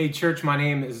Hey church, my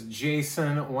name is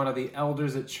Jason, one of the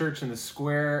elders at Church in the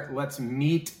Square. Let's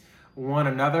meet one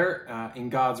another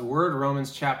in God's Word.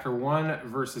 Romans chapter 1,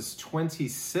 verses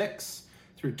 26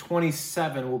 through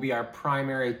 27 will be our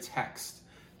primary text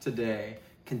today.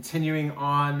 Continuing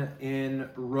on in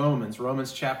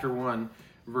Romans chapter 1,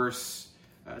 verse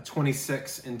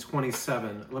 26 and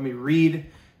 27. Let me read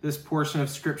this portion of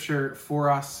Scripture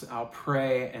for us. I'll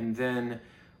pray, and then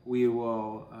we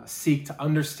will seek to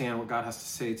understand what God has to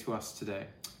say to us today.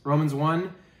 Romans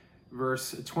 1,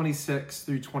 verse 26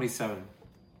 through 27.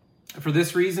 For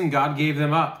this reason, God gave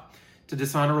them up to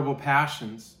dishonorable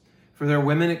passions. For their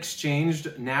women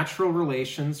exchanged natural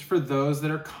relations for those that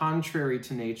are contrary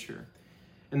to nature.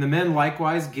 And the men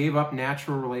likewise gave up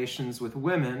natural relations with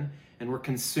women and were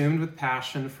consumed with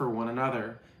passion for one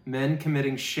another, men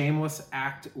committing shameless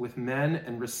act with men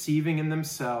and receiving in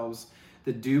themselves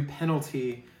the due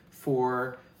penalty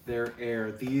for their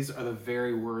error. These are the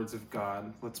very words of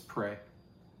God. Let's pray.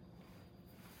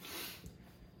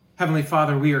 Heavenly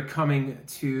Father, we are coming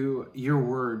to your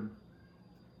word.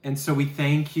 And so we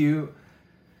thank you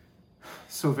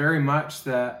so very much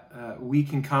that we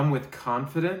can come with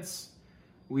confidence.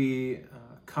 We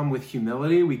come with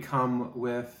humility. We come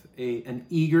with an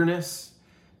eagerness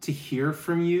to hear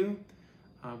from you.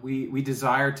 We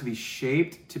desire to be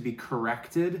shaped, to be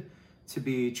corrected, to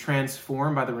be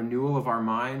transformed by the renewal of our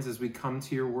minds as we come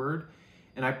to your word.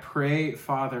 And I pray,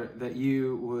 Father, that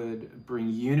you would bring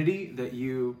unity, that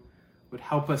you would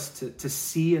help us to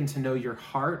see and to know your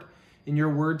heart in your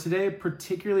word today,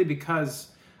 particularly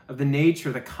because of the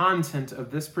nature, the content of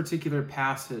this particular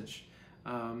passage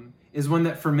is one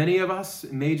that for many of us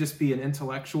may just be an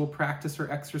intellectual practice or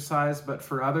exercise, but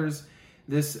for others,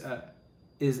 this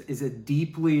is a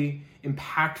deeply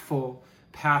impactful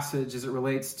passage as it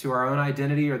relates to our own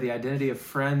identity or the identity of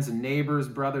friends and neighbors,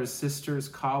 brothers, sisters,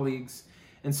 colleagues.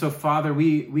 And so, Father,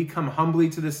 we come humbly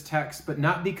to this text, but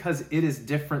not because it is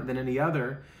different than any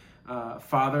other,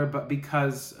 Father, but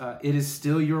because it is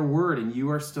still your word and you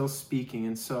are still speaking.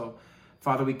 And so,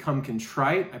 Father, we come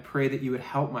contrite. I pray that you would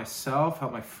help myself,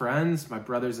 help my friends, my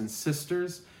brothers and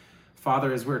sisters.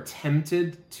 Father, as we're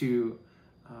tempted to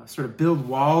sort of build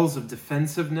walls of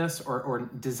defensiveness or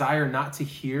desire not to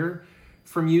hear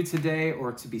from you today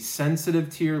or to be sensitive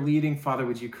to your leading, Father,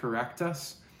 would you correct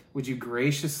us? Would you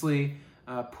graciously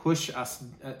push us,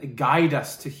 guide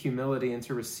us to humility and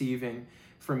to receiving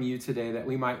from you today, that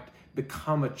we might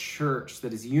become a church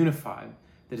that is unified,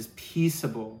 that is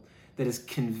peaceable, that is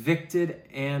convicted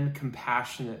and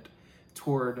compassionate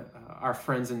toward our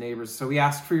friends and neighbors. So we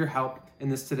ask for your help in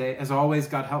this today. As always,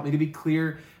 God, help me to be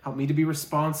clear, help me to be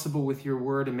responsible with your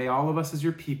word, and may all of us as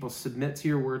your people submit to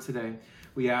your word today.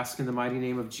 We ask in the mighty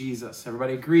name of Jesus.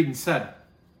 Everybody agreed and said,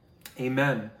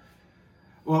 amen.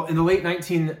 Well, in the late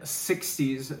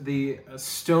 1960s, the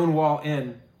Stonewall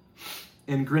Inn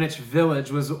in Greenwich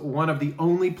Village was one of the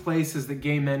only places that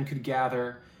gay men could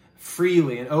gather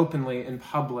freely and openly in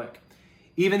public.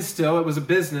 Even still, it was a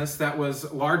business that was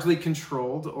largely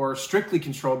controlled or strictly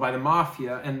controlled by the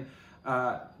mafia, and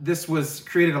this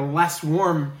created a less than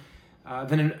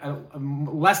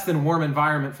warm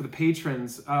environment for the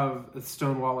patrons of the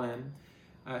Stonewall Inn.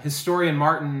 Historian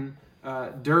Martin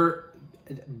Duberman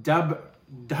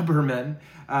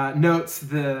notes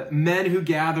the men who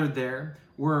gathered there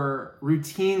were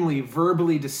routinely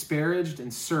verbally disparaged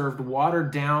and served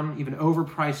watered down, even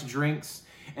overpriced drinks,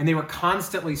 and they were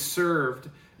constantly served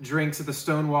drinks at the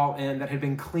Stonewall Inn that had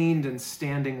been cleaned in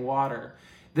standing water.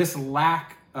 This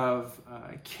lack of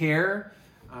care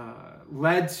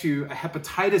led to a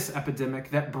hepatitis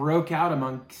epidemic that broke out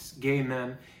amongst gay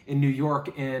men in New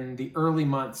York in the early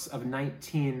months of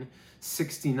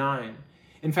 1969.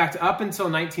 In fact, up until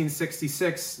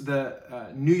 1966,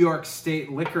 the New York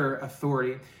State Liquor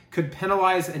Authority could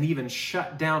penalize and even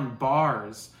shut down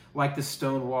bars like the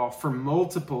Stonewall for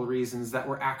multiple reasons that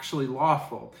were actually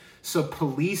lawful. So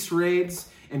police raids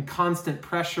and constant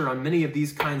pressure on many of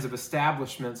these kinds of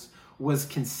establishments was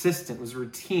consistent, was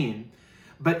routine.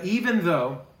 But even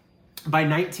though by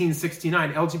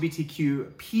 1969,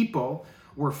 LGBTQ people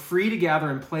were free to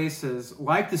gather in places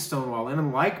like the Stonewall Inn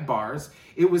and like bars,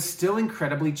 it was still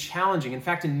incredibly challenging. In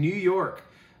fact, in New York,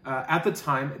 at the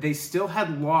time, they still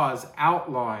had laws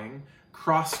outlawing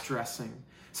cross-dressing.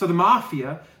 So the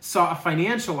mafia saw a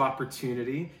financial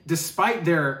opportunity, despite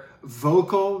their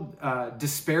vocal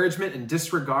disparagement and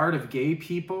disregard of gay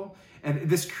people, and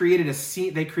this created a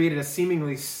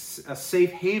seemingly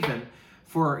safe haven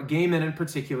for gay men in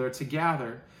particular to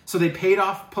gather. So they paid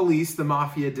off police, the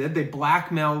mafia did. They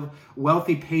blackmailed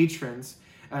wealthy patrons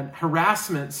And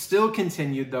harassment still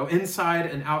continued, though, inside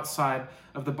and outside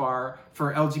of the bar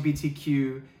for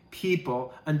LGBTQ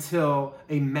people until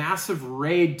a massive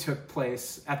raid took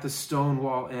place at the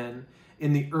Stonewall Inn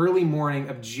in the early morning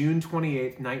of June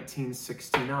 28th,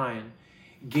 1969.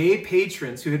 Gay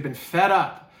patrons who had been fed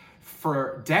up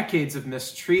for decades of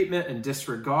mistreatment and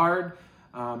disregard,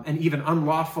 and even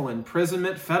unlawful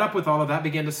imprisonment, fed up with all of that,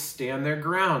 began to stand their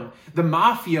ground. The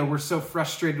mafia were so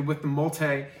frustrated with the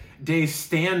multi-day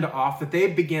standoff that they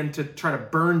began to try to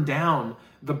burn down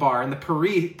the bar, and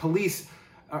the police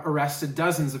arrested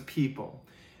dozens of people.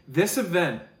 This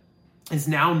event is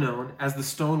now known as the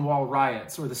Stonewall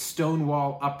Riots or the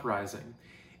Stonewall Uprising.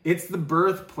 It's the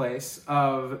birthplace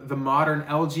of the modern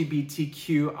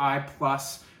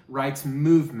LGBTQI+ rights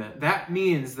movement. That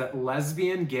means that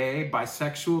lesbian, gay,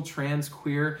 bisexual, trans,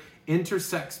 queer,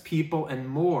 intersex people, and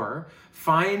more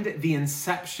find the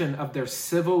inception of their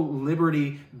civil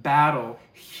liberty battle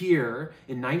here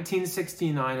in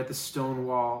 1969 at the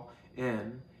Stonewall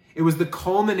Inn. It was the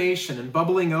culmination and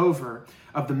bubbling over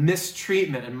of the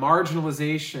mistreatment and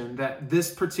marginalization that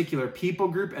this particular people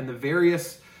group and the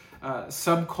various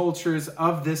subcultures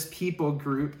of this people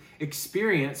group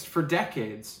experienced for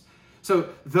decades. So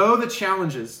though the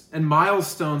challenges and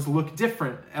milestones look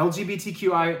different,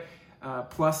 LGBTQI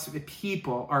plus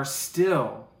people are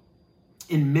still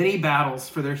in many battles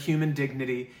for their human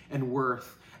dignity and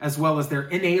worth, as well as their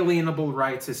inalienable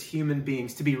rights as human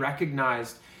beings to be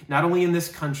recognized not only in this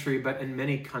country, but in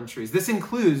many countries. This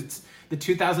includes the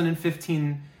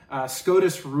 2015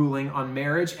 SCOTUS ruling on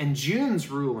marriage and June's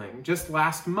ruling just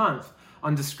last month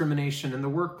on discrimination in the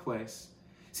workplace.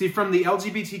 See, from the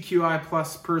LGBTQI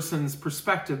plus person's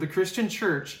perspective, the Christian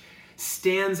church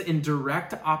stands in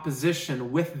direct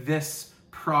opposition with this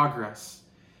progress.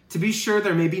 To be sure,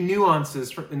 there may be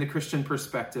nuances in the Christian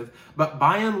perspective, but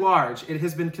by and large, it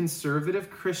has been conservative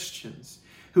Christians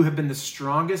who have been the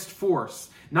strongest force,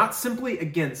 not simply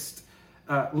against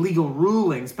legal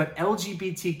rulings, but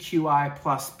LGBTQI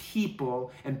plus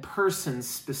people and persons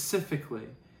specifically.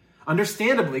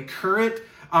 Understandably, current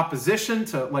opposition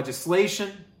to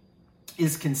legislation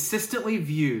is consistently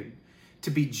viewed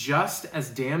to be just as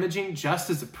damaging, just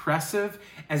as oppressive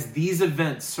as these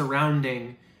events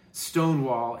surrounding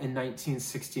Stonewall in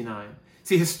 1969.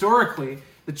 See, historically,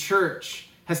 the church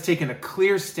has taken a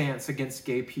clear stance against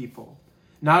gay people.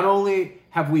 Not only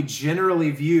have we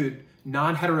generally viewed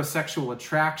non-heterosexual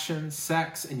attraction,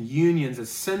 sex, and unions as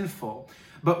sinful,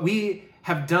 but we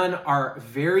have done our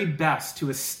very best to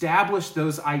establish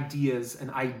those ideas and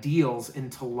ideals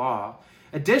into law.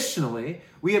 Additionally,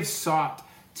 we have sought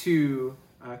to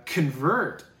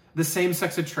convert the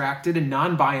same-sex attracted and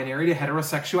non-binary to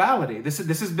heterosexuality. This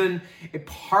has been a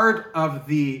part of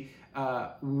the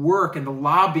work and the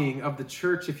lobbying of the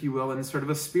church, if you will, in sort of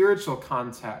a spiritual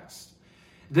context.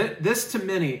 This to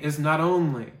many is not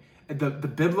only the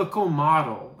biblical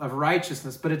model of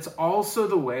righteousness, but it's also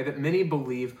the way that many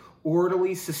believe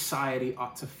orderly society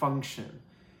ought to function.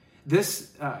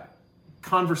 This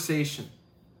conversation,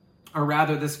 or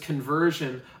rather this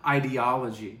conversion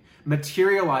ideology,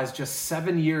 materialized just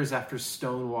 7 years after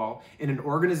Stonewall in an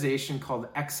organization called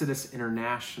Exodus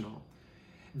International.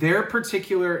 Their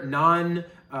particular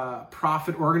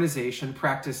non-profit organization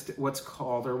practiced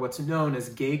what's known as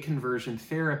gay conversion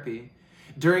therapy.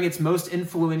 During its most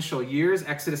influential years,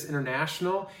 Exodus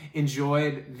International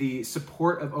enjoyed the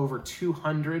support of over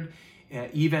 200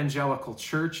 evangelical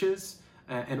churches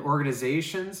and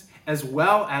organizations, as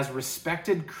well as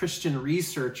respected Christian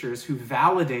researchers who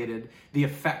validated the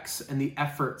effects and the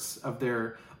efforts of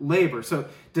their labor. So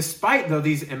despite, though,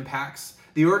 these impacts,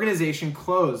 the organization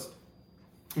closed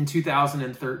in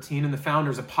 2013, and the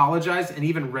founders apologized and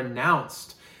even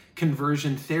renounced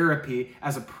conversion therapy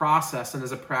as a process and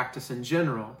as a practice in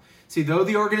general. See, though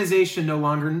the organization no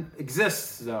longer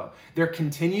exists, though, there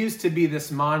continues to be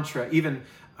this mantra, even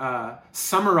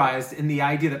summarized in the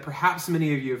idea that perhaps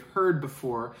many of you have heard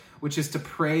before, which is to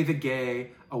pray the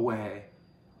gay away.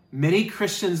 Many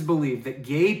Christians believe that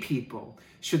gay people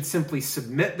should simply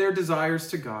submit their desires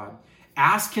to God,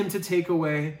 ask Him to take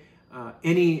away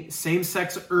any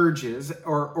same-sex urges,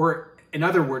 or in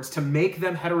other words, to make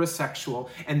them heterosexual,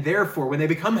 and therefore, when they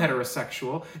become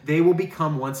heterosexual, they will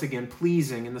become once again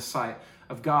pleasing in the sight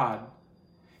of God.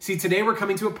 See, today we're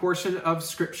coming to a portion of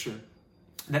Scripture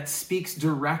that speaks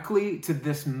directly to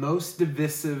this most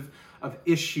divisive of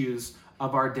issues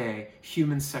of our day,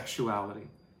 human sexuality.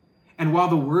 And while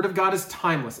the Word of God is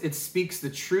timeless, it speaks the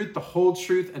truth, the whole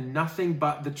truth, and nothing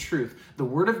but the truth. The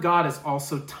Word of God is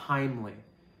also timely.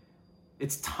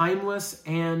 It's timeless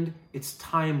and it's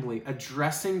timely,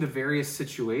 addressing the various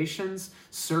situations,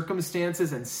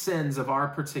 circumstances, and sins of our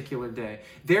particular day.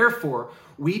 Therefore,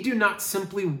 we do not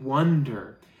simply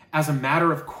wonder as a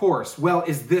matter of course, well,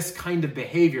 is this kind of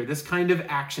behavior, this kind of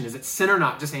action, is it sin or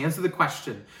not? Just answer the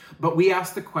question. But we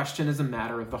ask the question as a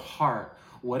matter of the heart.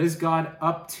 What is God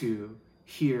up to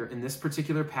here in this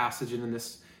particular passage and in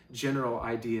this general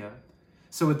idea?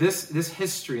 So with this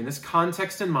history and this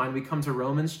context in mind, we come to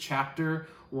Romans chapter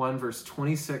 1, verse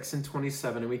 26 and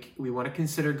 27, and we want to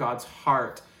consider God's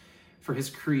heart for his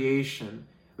creation.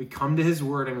 We come to his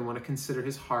word and we want to consider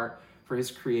his heart for his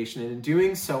creation. And in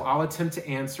doing so, I'll attempt to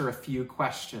answer a few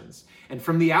questions. And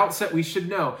from the outset, we should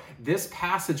know this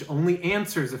passage only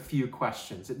answers a few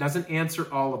questions. It doesn't answer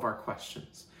all of our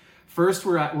questions. First,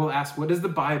 we'll ask, what does the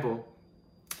Bible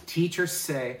teach or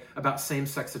say about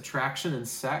same-sex attraction and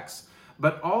sex?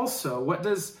 But also, what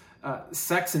does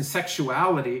sex and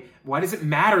sexuality, why does it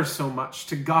matter so much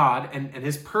to God and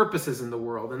his purposes in the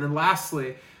world? And then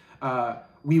lastly,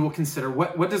 we will consider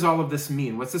what does all of this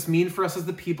mean? What's this mean for us as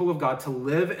the people of God to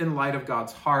live in light of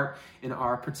God's heart in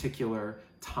our particular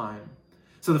time?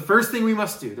 So the first thing we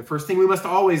must do, the first thing we must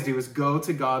always do is go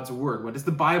to God's word. What does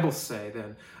the Bible say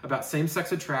then about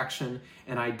same-sex attraction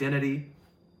and identity?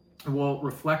 And we're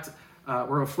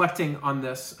reflecting on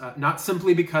this, not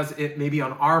simply because it may be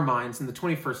on our minds in the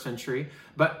 21st century,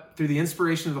 but through the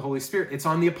inspiration of the Holy Spirit, it's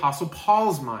on the Apostle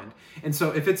Paul's mind. And so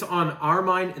if it's on our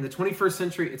mind in the 21st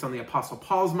century, it's on the Apostle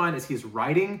Paul's mind as he is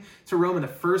writing to Rome in the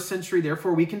first century.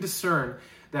 Therefore, we can discern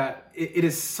that it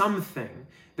is something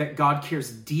that God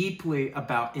cares deeply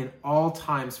about in all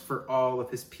times for all of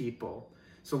his people.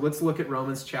 So let's look at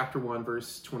Romans chapter 1,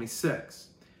 verse 26.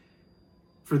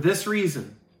 For this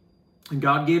reason,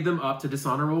 God gave them up to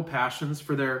dishonorable passions,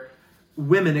 for their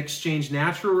women exchanged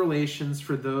natural relations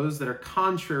for those that are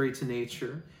contrary to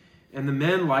nature. And the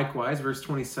men likewise, verse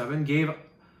 27, gave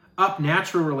up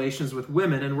natural relations with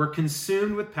women and were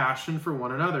consumed with passion for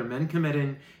one another, men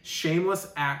committing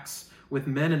shameless acts with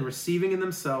men and receiving in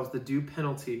themselves the due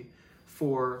penalty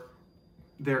for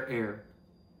their error.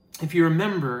 If you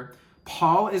remember,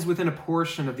 Paul is within a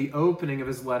portion of the opening of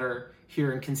his letter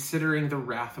here in considering the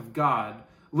wrath of God.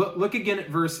 Look again at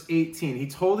verse 18. He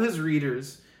told his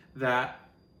readers that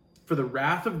for the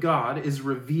wrath of God is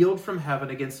revealed from heaven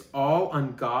against all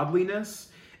ungodliness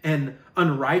and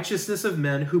unrighteousness of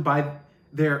men who by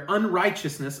their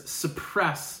unrighteousness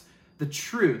suppress the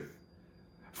truth.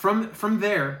 From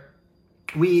there,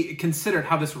 we considered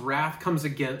how this wrath comes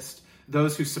against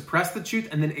those who suppress the truth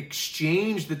and then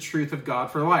exchange the truth of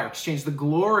God for a lie, or exchange the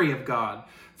glory of God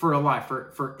for a lie,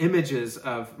 for images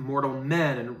of mortal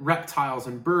men and reptiles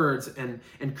and birds and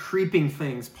creeping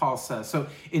things, Paul says. So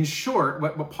in short,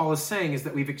 what Paul is saying is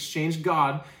that we've exchanged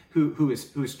God, who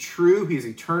is true, who is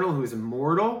eternal, who is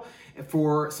immortal,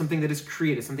 for something that is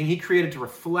created, something he created to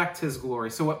reflect his glory.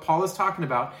 So what Paul is talking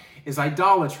about is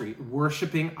idolatry,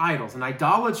 worshiping idols. And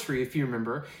idolatry, if you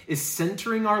remember, is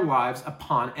centering our lives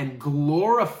upon and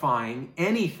glorifying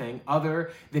anything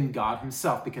other than God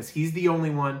himself, because he's the only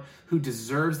one who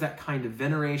deserves that kind of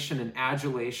veneration and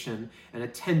adulation and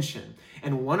attention.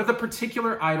 And one of the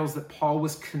particular idols that Paul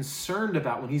was concerned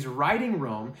about when he's writing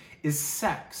Rome is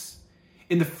sex.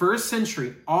 In the first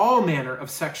century, all manner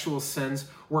of sexual sins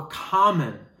were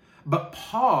common, but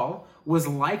Paul was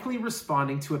likely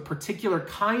responding to a particular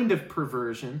kind of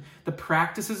perversion, the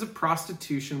practices of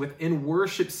prostitution within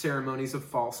worship ceremonies of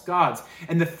false gods,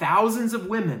 and the thousands of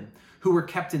women who were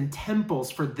kept in temples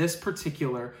for this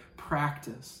particular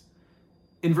practice.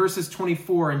 In verses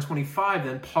 24 and 25,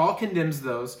 then, Paul condemns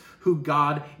those who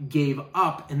God gave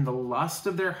up in the lust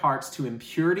of their hearts to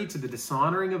impurity, to the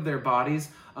dishonoring of their bodies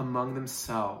among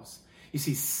themselves. You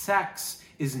see, sex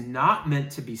is not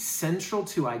meant to be central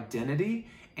to identity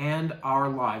and our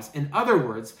lives. In other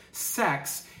words,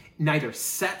 sex neither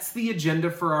sets the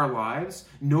agenda for our lives,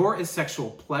 nor is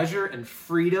sexual pleasure and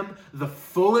freedom the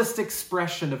fullest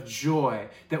expression of joy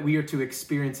that we are to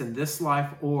experience in this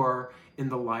life or in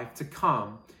the life to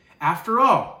come. After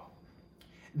all,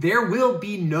 there will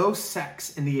be no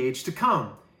sex in the age to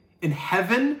come. In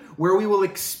heaven, where we will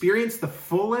experience the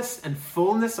fullest and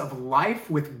fullness of life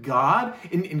with God,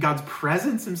 in God's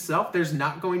presence himself, there's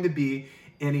not going to be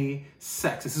any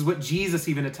sex. This is what Jesus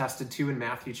even attested to in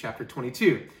Matthew chapter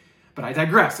 22. But I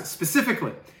digress.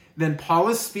 Specifically, then Paul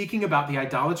is speaking about the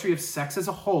idolatry of sex as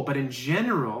a whole, but in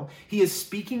general, he is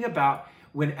speaking about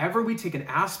whenever we take an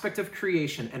aspect of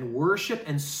creation and worship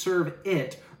and serve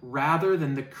it rather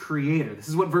than the Creator. This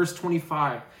is what verse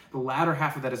 25, the latter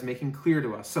half of that, is making clear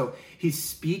to us. So he's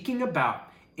speaking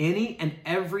about any and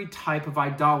every type of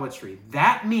idolatry.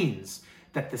 That means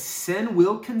that the sin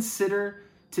we'll consider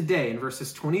today in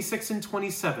verses 26 and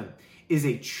 27 is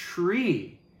a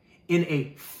tree in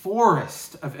a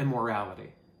forest of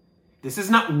immorality. This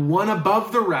is not one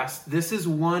above the rest. This is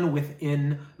one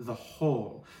within the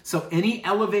whole. So any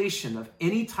elevation of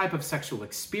any type of sexual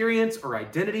experience or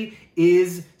identity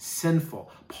is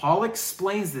sinful. Paul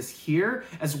explains this here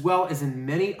as well as in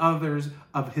many others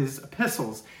of his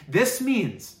epistles. This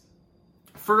means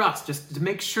for us, just to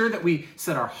make sure that we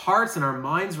set our hearts and our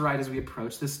minds right as we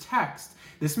approach this text,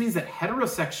 this means that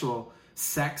heterosexual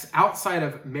sex outside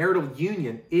of marital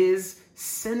union is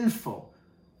sinful.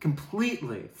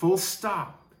 Completely, full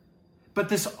stop. But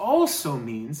this also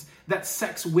means that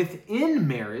sex within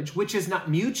marriage, which is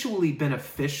not mutually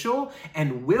beneficial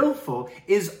and willful,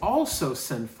 is also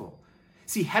sinful.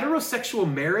 See,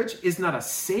 heterosexual marriage is not a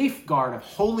safeguard of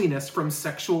holiness from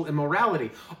sexual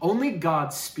immorality. Only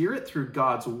God's Spirit through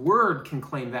God's Word can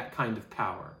claim that kind of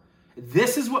power.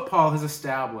 This is what Paul has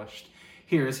established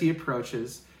here as he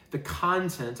approaches the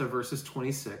content of verses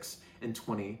 26 and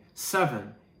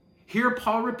 27. Here,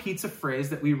 Paul repeats a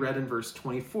phrase that we read in verse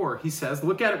 24. He says,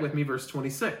 look at it with me, verse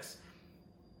 26.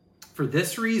 For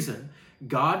this reason,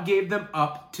 God gave them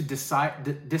up to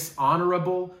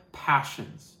dishonorable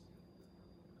passions.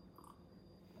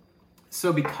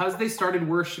 So because they started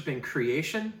worshiping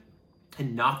creation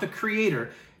and not the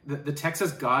Creator, the text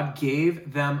says God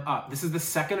gave them up. This is the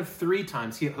second of three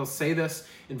times. He'll say this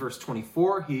in verse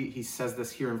 24. He says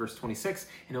this here in verse 26.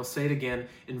 And he'll say it again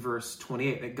in verse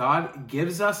 28. That God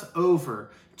gives us over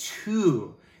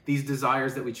to these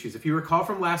desires that we choose. If you recall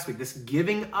from last week, this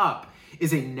giving up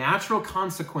is a natural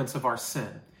consequence of our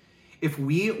sin. If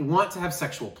we want to have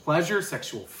sexual pleasure,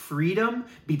 sexual freedom,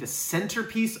 be the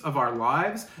centerpiece of our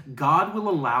lives, God will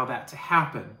allow that to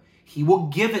happen. He will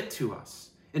give it to us.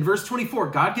 In verse 24,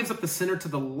 God gives up the sinner to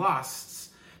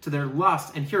their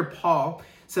lust. And here Paul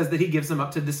says that he gives them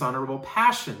up to dishonorable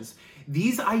passions.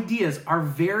 These ideas are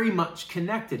very much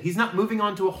connected. He's not moving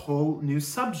on to a whole new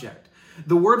subject.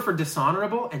 The word for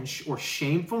dishonorable or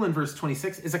shameful in verse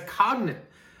 26 is a cognate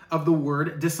of the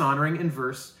word dishonoring in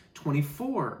verse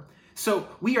 24. So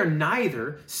we are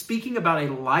neither speaking about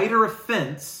a lighter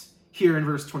offense here in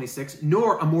verse 26,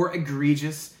 nor a more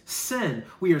egregious sin.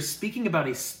 We are speaking about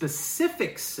a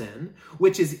specific sin,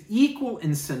 which is equal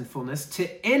in sinfulness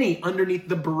to any underneath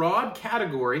the broad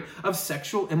category of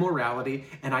sexual immorality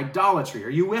and idolatry. Are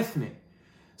you with me?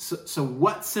 So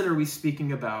what sin are we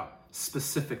speaking about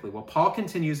specifically? Well, Paul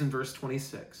continues in verse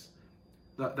 26,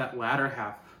 that latter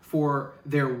half. For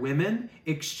their women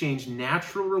exchange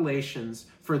natural relations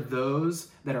for those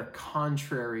that are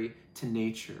contrary to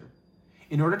nature.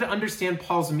 In order to understand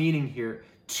Paul's meaning here,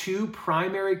 two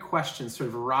primary questions sort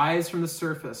of rise from the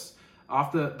surface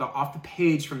off the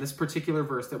page from this particular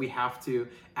verse that we have to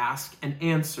ask and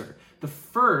answer. The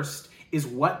first is,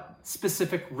 what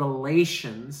specific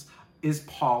relations is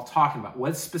Paul talking about?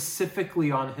 What's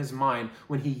specifically on his mind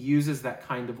when he uses that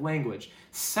kind of language?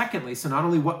 Secondly, so not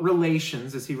only what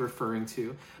relations is he referring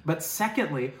to, but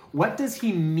secondly, what does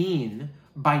he mean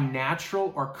by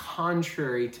natural or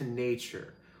contrary to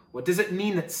nature? What does it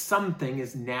mean that something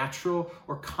is natural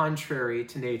or contrary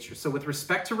to nature? So with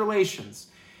respect to relations,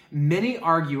 many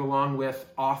argue, along with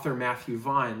author Matthew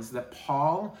Vines, that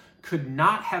Paul could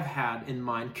not have had in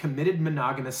mind committed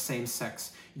monogamous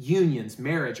same-sex unions,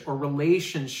 marriage, or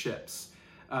relationships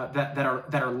that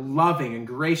are loving and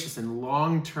gracious and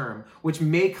long-term, which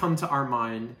may come to our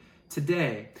mind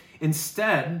today.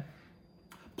 Instead,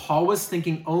 Paul was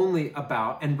thinking only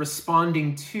about and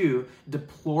responding to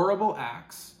deplorable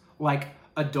acts like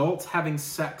adults having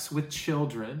sex with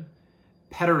children,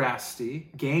 pederasty,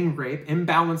 gang rape,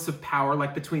 imbalance of power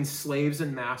like between slaves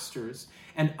and masters,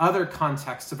 and other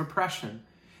contexts of oppression.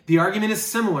 The argument is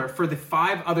similar for the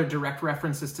 5 other direct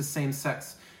references to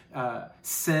same-sex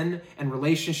sin and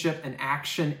relationship and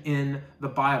action in the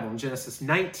Bible. In Genesis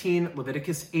 19,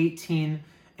 Leviticus 18,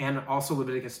 and also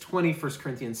Leviticus 20, 1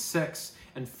 Corinthians 6,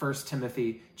 and 1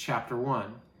 Timothy chapter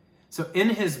 1. So in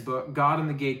his book, God and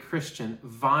the Gay Christian,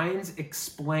 Vines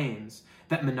explains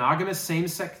that monogamous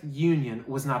same-sex union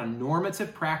was not a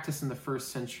normative practice in the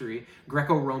first century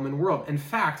Greco-Roman world. In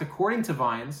fact, according to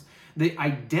Vines, the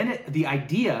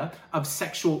idea of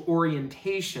sexual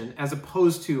orientation as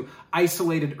opposed to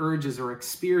isolated urges or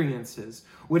experiences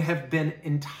would have been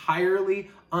entirely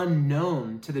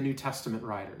unknown to the New Testament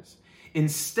writers.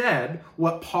 Instead,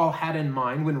 what Paul had in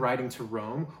mind when writing to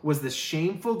Rome was the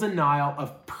shameful denial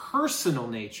of personal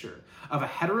nature of a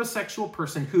heterosexual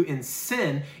person who in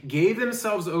sin gave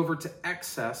themselves over to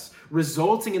excess,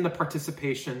 resulting in the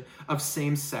participation of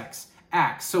same-sex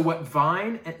acts. So what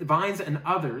Vines and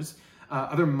others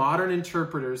other modern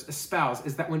interpreters espouse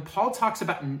is that when Paul talks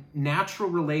about natural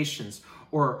relations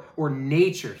or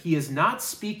nature, he is not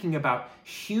speaking about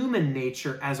human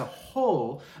nature as a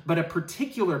whole, but a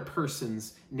particular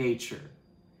person's nature.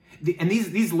 And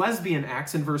these lesbian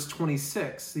acts in verse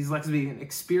 26, these lesbian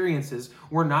experiences,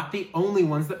 were not the only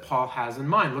ones that Paul has in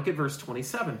mind. Look at verse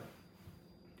 27.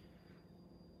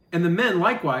 And the men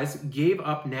likewise gave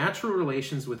up natural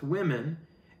relations with women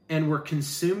and were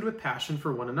consumed with passion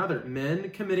for one another, men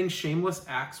committing shameless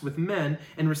acts with men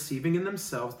and receiving in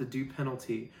themselves the due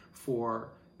penalty for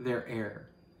their error.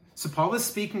 So Paul is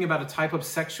speaking about a type of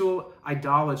sexual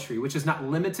idolatry, which is not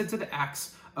limited to the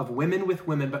acts of women with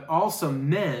women, but also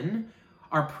men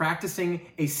are practicing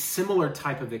a similar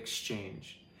type of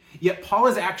exchange. Yet Paul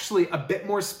is actually a bit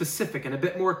more specific and a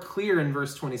bit more clear in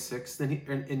verse 26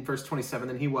 in verse 27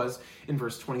 than he was in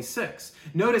verse 26.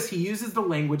 Notice he uses the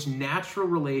language natural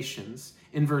relations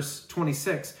in verse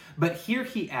 26, but here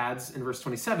he adds in verse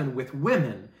 27 with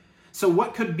women. So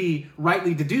what could be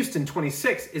rightly deduced in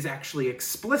 26 is actually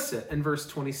explicit in verse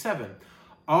 27.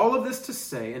 All of this to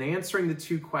say, in answering the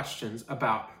two questions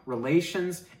about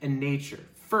relations and nature.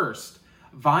 First,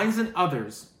 Vines and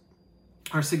others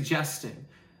are suggesting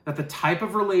that the type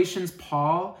of relations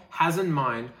Paul has in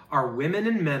mind are women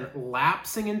and men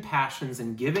lapsing in passions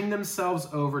and giving themselves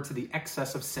over to the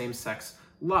excess of same-sex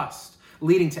lust,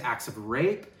 leading to acts of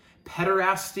rape,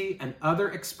 pederasty, and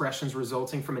other expressions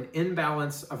resulting from an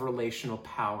imbalance of relational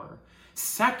power.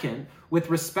 Second, with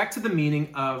respect to the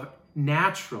meaning of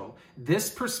natural, this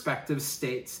perspective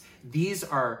states these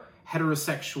are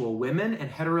heterosexual women and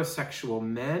heterosexual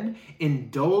men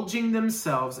indulging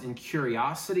themselves in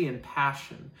curiosity and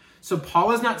passion. So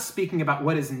Paul is not speaking about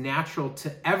what is natural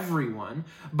to everyone,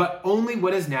 but only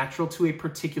what is natural to a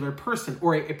particular person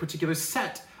or a particular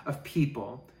set of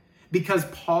people. Because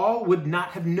Paul would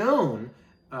not have known,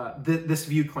 this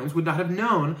view claims, would not have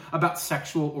known about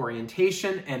sexual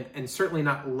orientation and certainly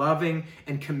not loving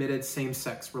and committed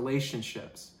same-sex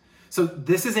relationships. So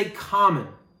this is a common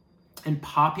and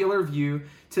popular view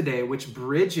today, which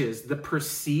bridges the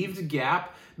perceived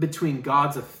gap between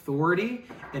God's authority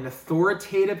and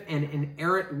authoritative and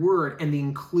inerrant word and the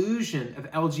inclusion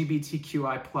of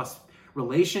LGBTQI plus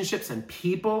relationships and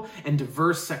people and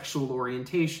diverse sexual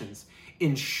orientations.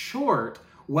 In short,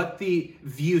 what the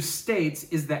view states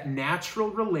is that natural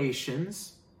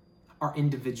relations are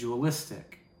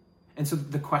individualistic. And so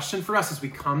the question for us as we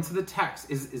come to the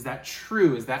text is that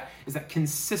true? Is that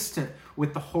consistent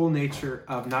with the whole nature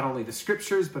of not only the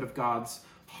scriptures, but of God's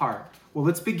heart? Well,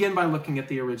 let's begin by looking at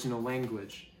the original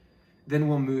language. Then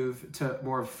we'll move to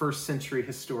more of first century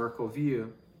historical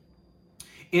view.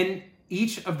 In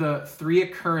each of the three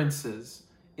occurrences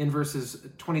in verses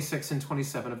 26 and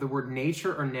 27 of the word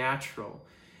nature or natural,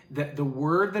 that the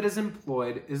word that is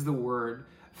employed is the word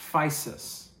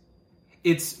physis.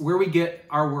 It's where we get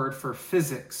our word for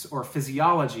physics or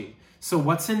physiology. So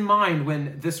what's in mind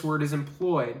when this word is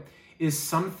employed is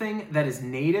something that is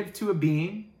native to a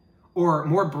being, or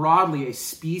more broadly, a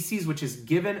species which is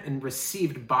given and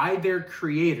received by their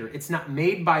creator. It's not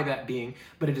made by that being,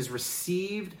 but it is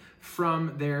received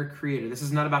from their creator. This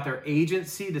is not about their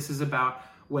agency. This is about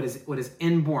what is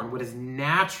inborn, what is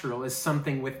natural, is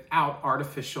something without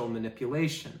artificial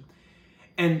manipulation.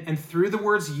 And through the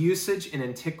word's usage in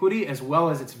antiquity, as well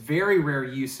as its very rare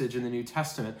usage in the New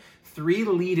Testament, three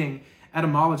leading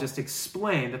etymologists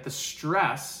explain that the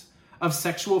stress of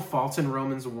sexual faults in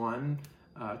Romans 1,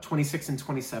 26 and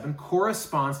 27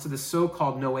 corresponds to the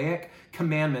so-called Noahic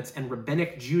commandments and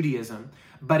rabbinic Judaism,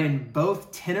 but in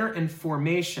both tenor and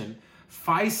formation,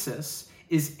 physis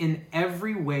is in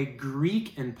every way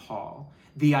Greek in Paul,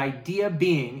 the idea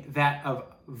being that of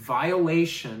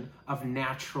violation of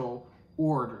natural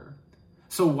order.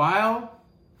 So while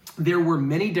there were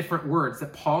many different words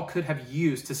that Paul could have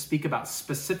used to speak about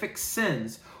specific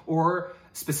sins or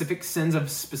specific sins of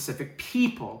specific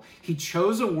people, he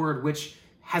chose a word which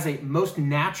has a most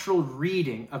natural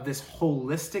reading of this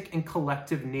holistic and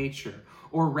collective nature,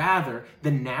 or rather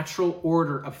the natural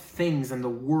order of things in the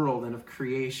world and of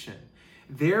creation.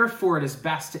 Therefore, it is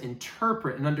best to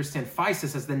interpret and understand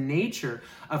physis as the nature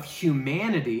of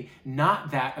humanity,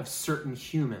 not that of certain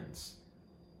humans.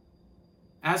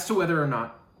 As to whether or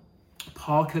not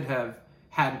Paul could have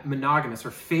had monogamous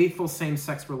or faithful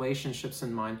same-sex relationships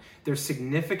in mind, there's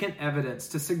significant evidence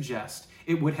to suggest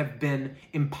it would have been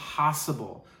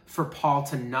impossible for Paul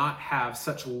to not have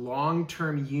such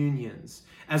long-term unions,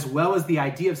 as well as the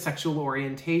idea of sexual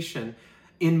orientation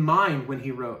in mind when he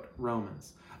wrote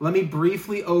Romans. Let me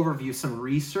briefly overview some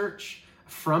research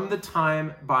from the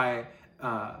time by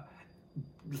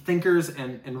thinkers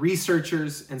and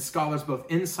researchers and scholars both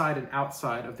inside and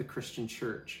outside of the Christian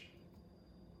church.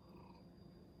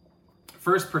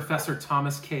 First, Professor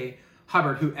Thomas K.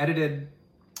 Hubbard, who edited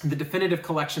the definitive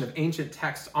collection of ancient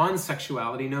texts on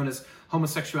sexuality known as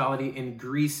Homosexuality in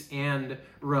Greece and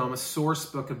Rome, a source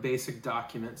book of basic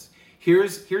documents.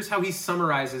 Here's how he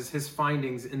summarizes his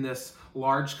findings in this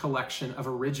large collection of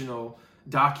original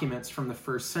documents from the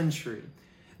first century.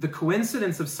 The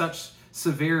coincidence of such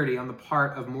severity on the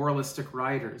part of moralistic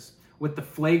writers with the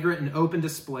flagrant and open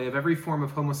display of every form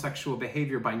of homosexual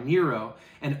behavior by Nero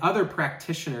and other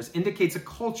practitioners indicates a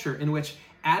culture in which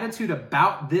attitude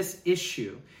about this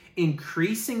issue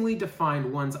increasingly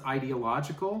defined one's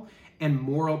ideological and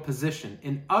moral position.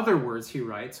 In other words, he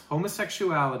writes,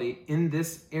 homosexuality in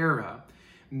this era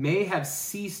may have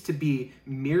ceased to be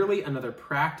merely another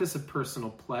practice of personal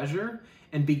pleasure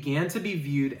and began to be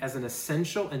viewed as an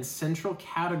essential and central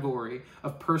category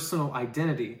of personal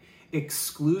identity,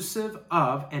 exclusive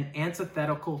of and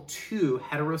antithetical to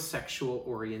heterosexual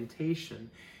orientation.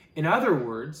 In other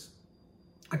words,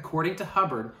 according to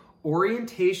Hubbard,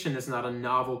 orientation is not a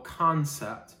novel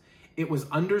concept. It was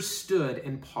understood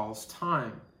in Paul's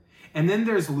time. And then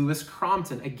there's Lewis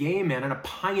Crompton, a gay man and a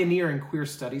pioneer in queer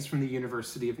studies from the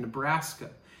University of Nebraska.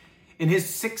 In his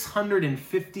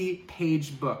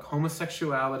 650-page book,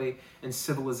 Homosexuality and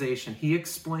Civilization, he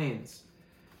explains,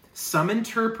 some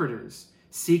interpreters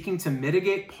seeking to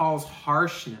mitigate Paul's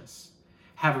harshness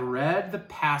have read the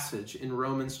passage in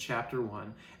Romans chapter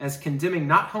 1 as condemning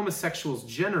not homosexuals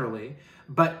generally,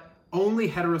 but only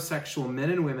heterosexual men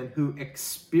and women who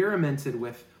experimented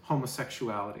with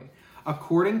homosexuality.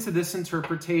 According to this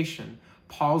interpretation,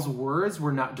 Paul's words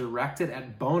were not directed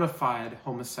at bona fide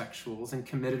homosexuals in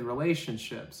committed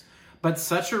relationships, but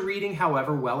such a reading,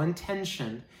 however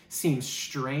well-intentioned, seems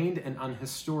strained and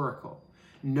unhistorical.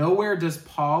 Nowhere does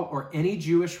Paul or any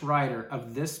Jewish writer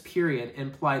of this period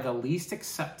imply the least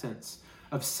acceptance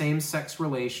of same-sex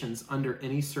relations under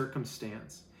any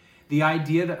circumstance. The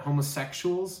idea that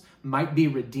homosexuals might be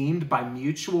redeemed by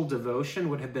mutual devotion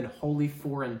would have been wholly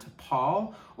foreign to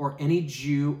Paul or any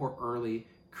Jew or early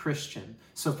Christian.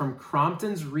 So from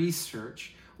Crompton's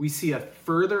research, we see a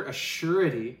further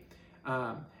assurity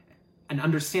and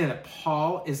understanding that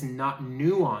Paul is not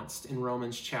nuanced in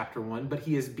Romans chapter 1, but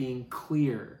he is being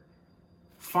clear.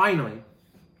 Finally,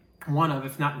 one of,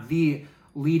 if not the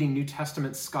leading New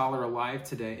Testament scholar alive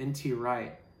today, N.T.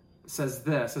 Wright, says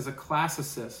this, as a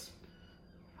classicist,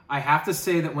 I have to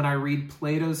say that when I read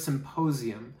Plato's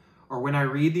Symposium, or when I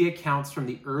read the accounts from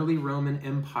the early Roman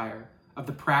Empire of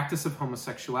the practice of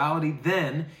homosexuality,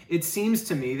 then it seems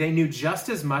to me they knew just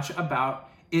as much about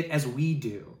it as we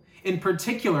do. In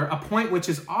particular, a point which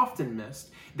is often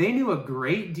missed, they knew a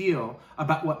great deal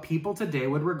about what people today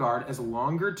would regard as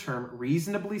longer-term,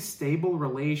 reasonably stable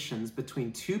relations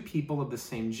between two people of the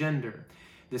same gender.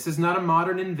 This is not a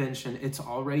modern invention, it's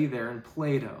already there in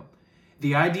Plato.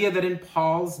 The idea that in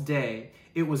Paul's day,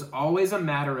 it was always a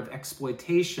matter of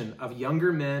exploitation of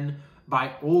younger men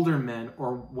by older men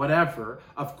or whatever.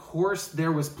 Of course,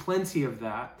 there was plenty of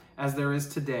that, as there is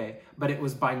today, but it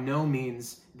was by no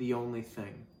means the only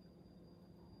thing.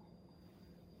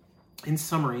 In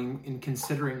summary, in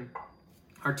considering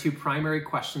our two primary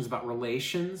questions about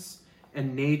relations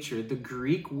and nature, the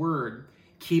Greek word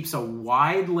keeps a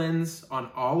wide lens on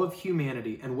all of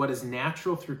humanity and what is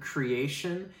natural through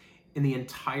creation in the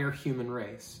entire human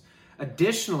race.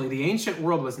 Additionally, the ancient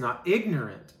world was not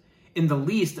ignorant in the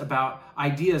least about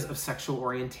ideas of sexual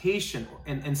orientation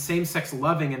and same-sex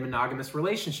loving and monogamous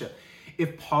relationship.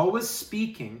 If Paul was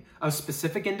speaking of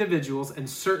specific individuals and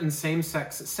certain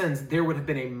same-sex sins, there would have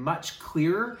been a much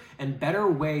clearer and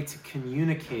better way to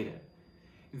communicate it.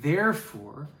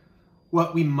 Therefore,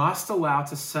 what we must allow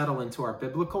to settle into our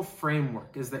biblical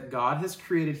framework is that God has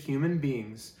created human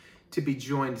beings to be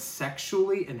joined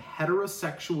sexually in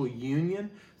heterosexual union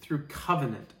through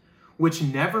covenant, which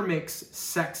never makes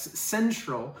sex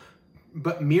central,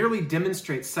 but merely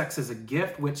demonstrates sex as a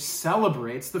gift which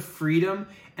celebrates the freedom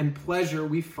and pleasure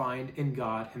we find in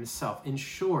God himself. In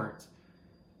short,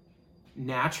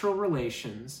 natural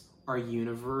relations are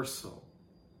universal.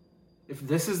 If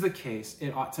this is the case,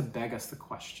 it ought to beg us the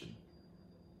question,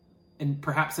 and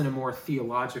perhaps in a more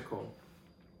theological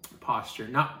posture,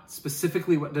 not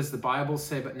specifically what does the Bible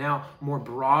say, but now more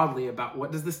broadly about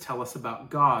what does this tell us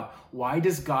about God? Why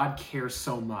does God care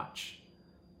so much?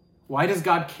 Why does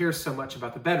God care so much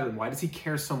about the bedroom? Why does he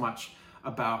care so much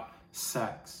about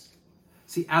sex?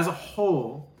 See, as a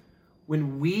whole,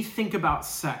 when we think about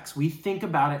sex, we think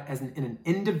about it as in an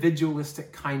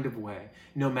individualistic kind of way.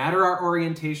 No matter our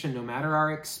orientation, no matter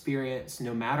our experience,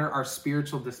 no matter our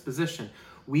spiritual disposition,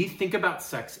 we think about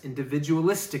sex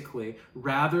individualistically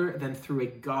rather than through a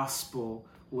gospel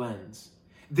lens.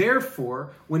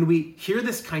 Therefore, when we hear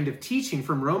this kind of teaching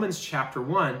from Romans chapter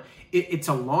 1, it's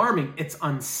alarming, it's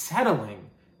unsettling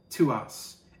to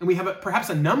us. And we have perhaps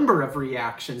a number of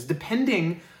reactions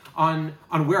depending on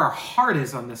where our heart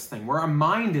is on this thing, where our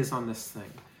mind is on this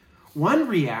thing. One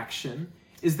reaction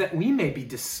is that we may be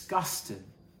disgusted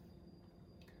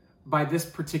by this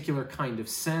particular kind of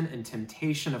sin and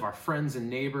temptation of our friends and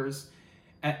neighbors,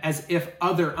 as if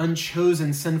other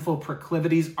unchosen sinful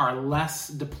proclivities are less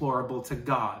deplorable to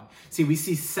God. See, we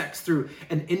see sex through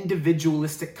an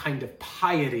individualistic kind of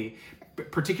piety,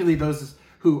 particularly those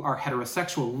who are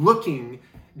heterosexual, looking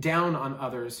down on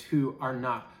others who are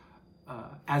not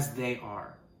as they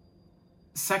are.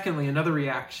 Secondly, another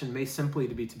reaction may simply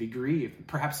be to be grieved,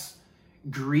 perhaps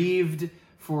grieved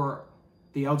for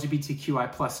the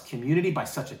LGBTQI plus community by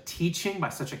such a teaching, by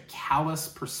such a callous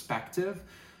perspective,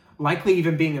 likely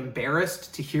even being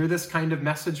embarrassed to hear this kind of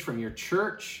message from your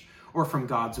church or from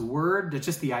God's word,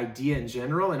 just the idea in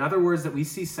general. In other words, that we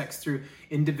see sex through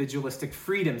individualistic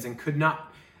freedoms and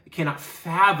cannot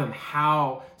fathom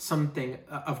how something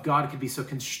of God could be so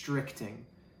constricting.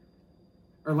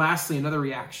 Or lastly, another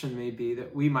reaction may be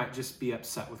that we might just be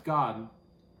upset with God,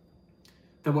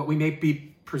 that what we may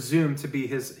be presumed to be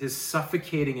his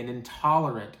suffocating and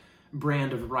intolerant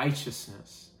brand of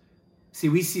righteousness. See,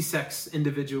 we see sex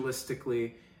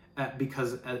individualistically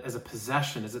because as a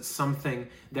possession, as it's something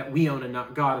that we own and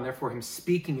not God, and therefore him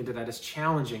speaking into that is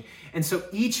challenging. And so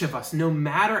each of us, no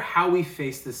matter how we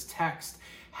face this text,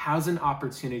 has an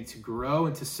opportunity to grow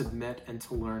and to submit and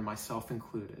to learn, myself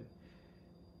included.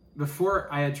 Before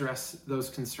I address those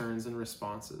concerns and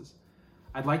responses,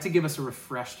 I'd like to give us a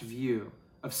refreshed view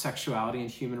of sexuality and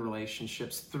human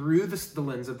relationships through the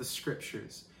lens of the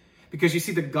scriptures. Because you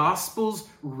see, the gospel's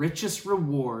richest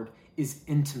reward is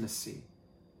intimacy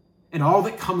and all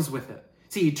that comes with it.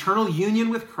 See, eternal union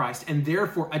with Christ and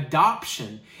therefore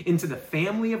adoption into the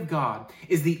family of God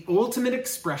is the ultimate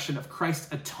expression of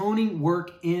Christ's atoning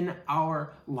work in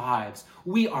our lives.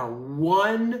 We are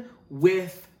one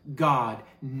with God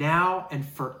now and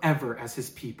forever as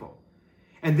his people.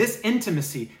 And this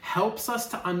intimacy helps us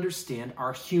to understand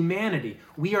our humanity.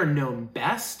 We are known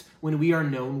best when we are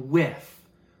known with.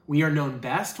 We are known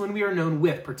best when we are known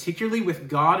with, particularly with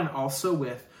God and also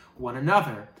with one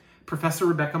another. Professor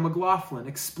Rebecca McLaughlin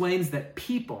explains that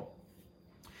people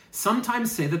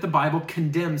sometimes say that the Bible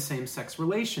condemns same-sex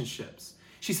relationships.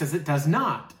 She says it does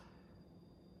not.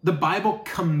 The Bible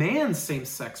commands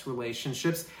same-sex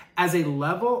relationships as a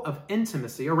level of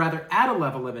intimacy, or rather at a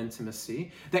level of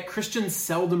intimacy that Christians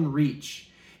seldom reach.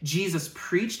 Jesus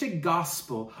preached a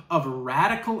gospel of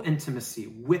radical intimacy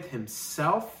with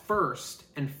himself first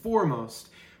and foremost,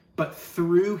 but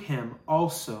through him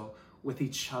also with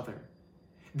each other.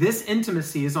 This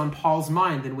intimacy is on Paul's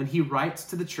mind then when he writes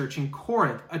to the church in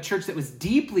Corinth, a church that was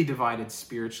deeply divided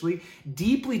spiritually,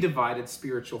 deeply divided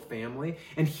spiritual family.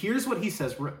 And here's what he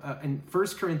says in 1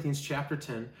 Corinthians chapter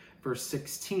 10, verse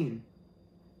 16.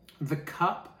 The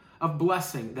cup of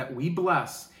blessing that we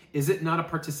bless, is it not a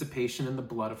participation in the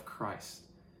blood of Christ?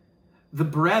 The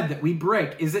bread that we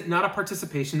break, is it not a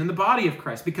participation in the body of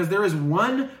Christ? Because there is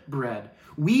one bread.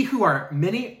 We who are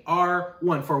many are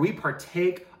one, for we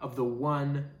partake of the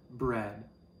one bread.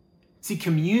 See,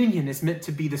 communion is meant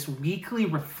to be this weekly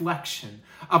reflection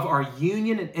of our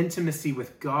union and intimacy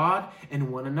with God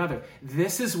and one another.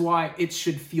 This is why it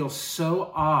should feel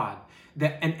so odd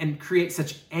that and create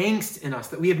such angst in us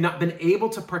that we have not been able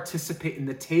to participate in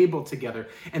the table together,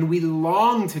 and we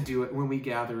long to do it when we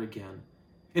gather again.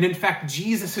 And in fact,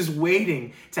 Jesus is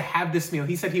waiting to have this meal.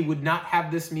 He said he would not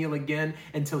have this meal again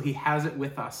until he has it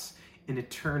with us in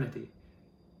eternity.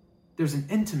 There's an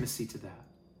intimacy to that.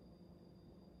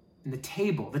 And the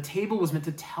table was meant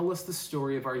to tell us the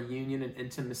story of our union and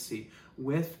intimacy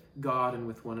with God and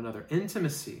with one another.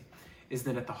 Intimacy is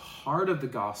then at the heart of the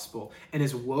gospel and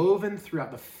is woven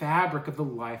throughout the fabric of the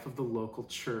life of the local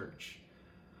church.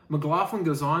 McLaughlin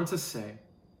goes on to say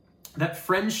that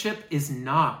friendship is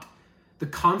not the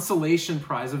consolation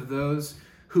prize of those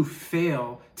who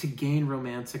fail to gain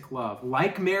romantic love.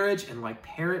 Like marriage and like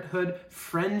parenthood,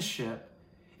 friendship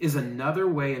is another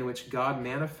way in which God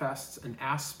manifests an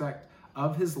aspect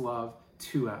of his love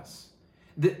to us.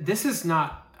 This is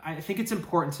not, I think it's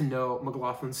important to know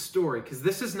McLaughlin's story, because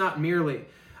this is not merely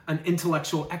an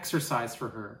intellectual exercise for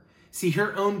her. See,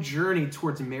 her own journey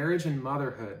towards marriage and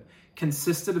motherhood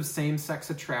consisted of same-sex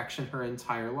attraction her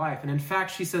entire life. And in fact,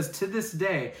 she says to this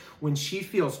day, when she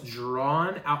feels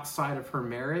drawn outside of her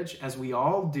marriage, as we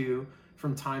all do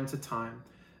from time to time,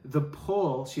 the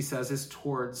pull, she says, is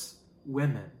towards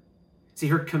women. See,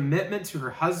 her commitment to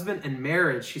her husband and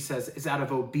marriage, she says, is out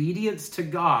of obedience to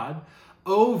God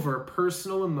over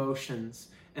personal emotions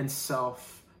and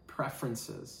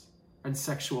self-preferences, and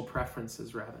sexual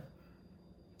preferences, rather.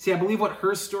 See, I believe what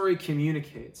her story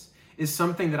communicates is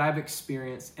something that I've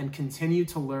experienced and continue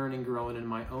to learn and grow in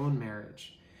my own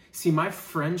marriage. See, my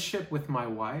friendship with my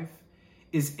wife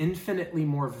is infinitely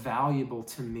more valuable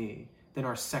to me than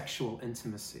our sexual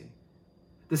intimacy.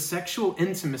 The sexual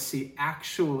intimacy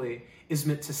actually is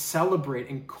meant to celebrate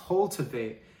and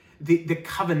cultivate the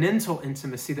covenantal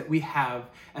intimacy that we have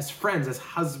as friends, as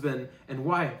husband and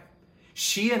wife.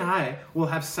 She and I will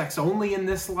have sex only in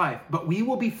this life, but we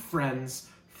will be friends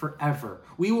forever.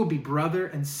 We will be brother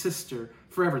and sister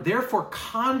forever. Therefore,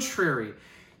 contrary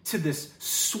to this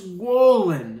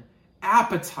swollen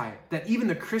appetite that even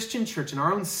the Christian church and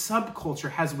our own subculture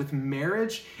has with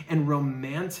marriage and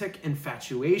romantic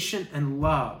infatuation and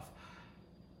love,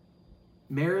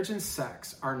 marriage and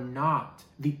sex are not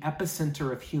the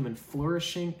epicenter of human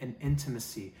flourishing and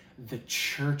intimacy. The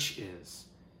church is.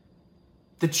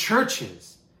 The church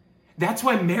is. That's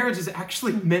why marriage is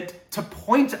actually meant to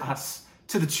point us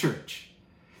to the church.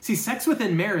 See, sex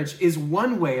within marriage is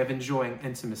one way of enjoying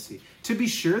intimacy. To be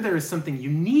sure, there is something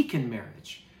unique in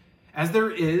marriage, as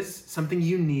there is something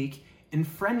unique in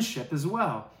friendship as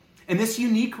well. And this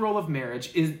unique role of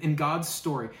marriage is in God's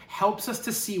story helps us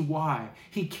to see why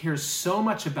he cares so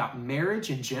much about marriage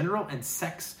in general and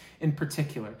sex in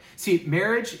particular. See,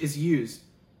 marriage is used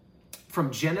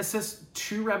from Genesis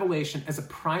to Revelation as a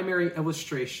primary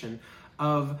illustration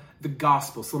of the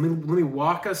gospel. So let me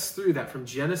walk us through that from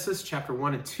Genesis chapter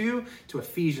 1 and 2 to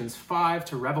Ephesians 5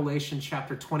 to Revelation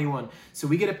chapter 21. So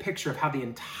we get a picture of how the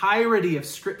entirety of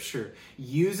Scripture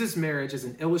uses marriage as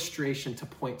an illustration to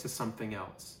point to something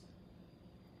else.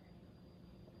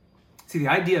 See, the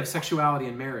idea of sexuality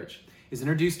in marriage is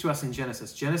introduced to us in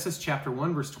Genesis. Genesis chapter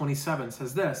 1 verse 27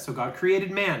 says this: "So God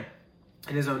created man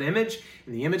in his own image.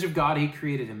 In the image of God he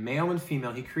created him, male and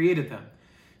female he created them."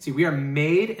 See, we are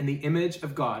made in the image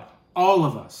of God, all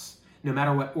of us, no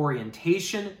matter what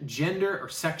orientation, gender, or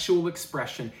sexual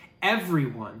expression.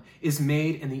 Everyone is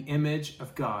made in the image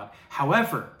of God.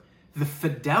 However, the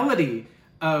fidelity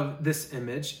of this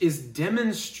image is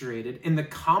demonstrated in the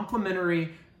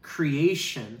complementary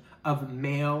creation of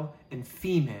male and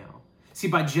female. See,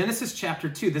 by Genesis chapter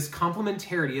 2, this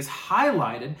complementarity is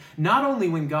highlighted not only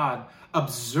when God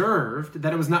observed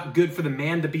that it was not good for the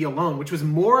man to be alone, which was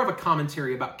more of a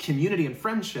commentary about community and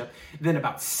friendship than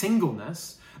about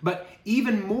singleness, but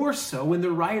even more so when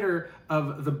the writer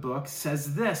of the book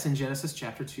says this in Genesis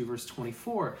chapter 2, verse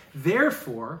 24,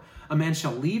 "Therefore, a man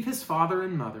shall leave his father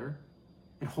and mother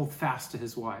and hold fast to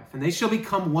his wife, and they shall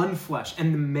become one flesh.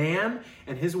 And the man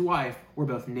and his wife were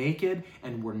both naked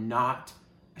and were not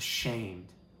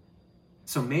ashamed."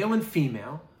 So male and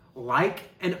female, like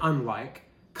and unlike,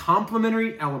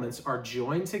 complementary elements are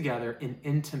joined together in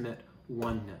intimate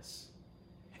oneness.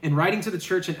 In writing to the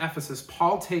church in Ephesus,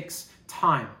 Paul takes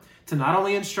time to not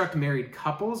only instruct married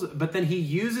couples, but then he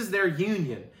uses their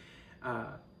union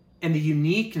and the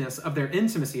uniqueness of their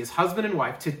intimacy as husband and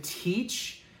wife to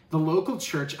teach the local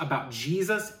church about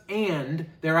Jesus and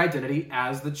their identity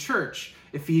as the church.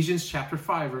 Ephesians chapter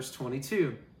 5, verse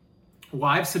 22.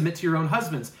 "Wives, submit to your own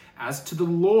husbands as to the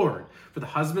Lord. For the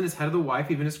husband is head of the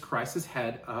wife, even as Christ is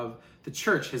head of the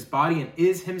church, his body, and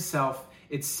is himself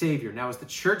its Savior. Now as the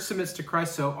church submits to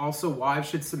Christ, so also wives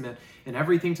should submit in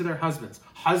everything to their husbands.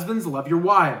 Husbands, love your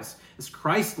wives, as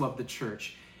Christ loved the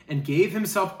church, and gave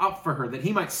himself up for her, that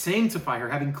he might sanctify her,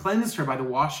 having cleansed her by the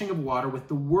washing of water with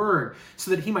the word,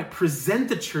 so that he might present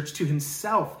the church to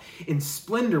himself in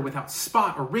splendor, without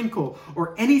spot or wrinkle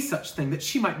or any such thing, that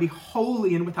she might be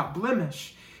holy and without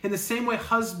blemish. In the same way,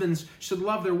 husbands should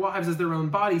love their wives as their own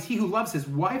bodies. He who loves his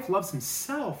wife loves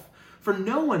himself. For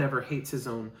no one ever hates his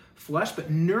own flesh, but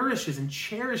nourishes and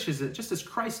cherishes it, just as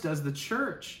Christ does the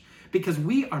church, because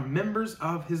we are members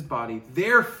of his body.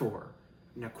 Therefore,"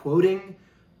 now quoting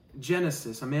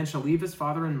Genesis, "a man shall leave his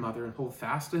father and mother and hold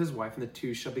fast to his wife, and the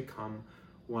two shall become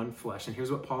one flesh." And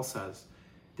here's what Paul says: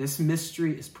 "This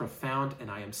mystery is profound,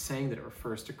 and I am saying that it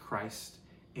refers to Christ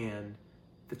and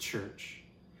the church."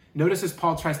 Notice as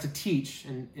Paul tries to teach,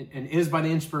 and is by the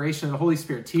inspiration of the Holy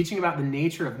Spirit, teaching about the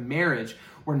nature of marriage,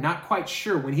 we're not quite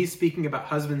sure when he's speaking about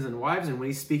husbands and wives and when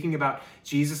he's speaking about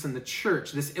Jesus and the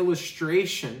church. This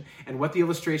illustration and what the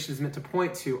illustration is meant to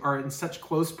point to are in such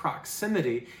close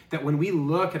proximity that when we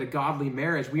look at a godly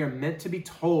marriage, we are meant to be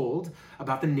told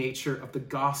about the nature of the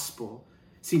gospel.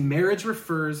 See, marriage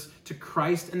refers to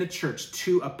Christ and the church,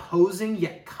 two opposing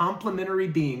yet complementary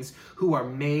beings who are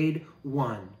made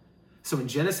one. So in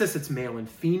Genesis, it's male and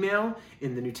female.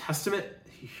 In the New Testament,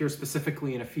 here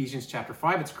specifically in Ephesians chapter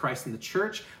 5, it's Christ and the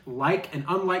church, like and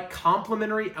unlike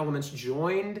complementary elements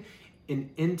joined in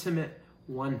intimate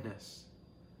oneness.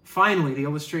 Finally, the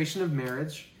illustration of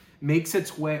marriage makes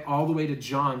its way all the way to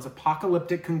John's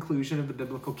apocalyptic conclusion of the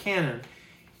biblical canon.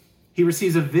 He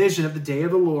receives a vision of the day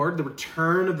of the Lord, the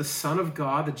return of the Son of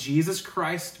God, that Jesus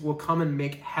Christ will come and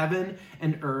make heaven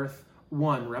and earth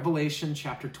one. Revelation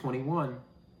chapter 21.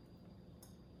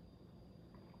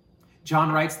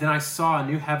 John writes, "Then I saw a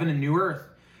new heaven and new earth,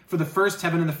 for the first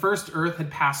heaven and the first earth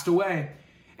had passed away,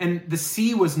 and the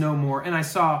sea was no more. And I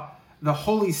saw the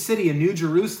holy city, a new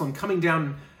Jerusalem, coming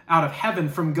down out of heaven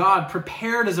from God,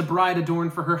 prepared as a bride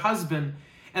adorned for her husband.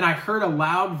 And I heard a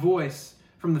loud voice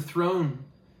from the throne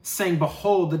saying,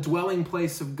 'Behold, the dwelling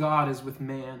place of God is with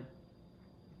man.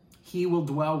 He will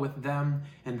dwell with them,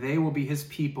 and they will be his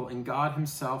people, and God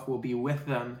himself will be with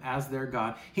them as their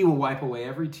God. He will wipe away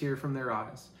every tear from their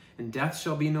eyes, and death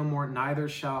shall be no more, neither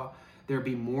shall there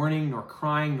be mourning, nor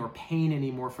crying, nor pain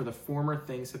anymore, for the former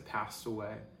things have passed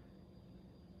away.'"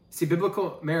 See,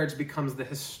 biblical marriage becomes the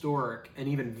historic and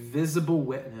even visible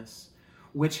witness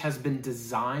which has been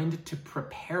designed to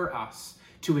prepare us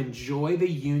to enjoy the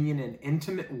union and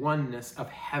intimate oneness of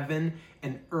heaven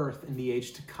and earth in the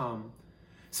age to come.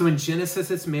 So in Genesis,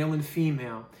 it's male and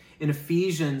female. In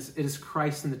Ephesians, it is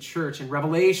Christ and the church. In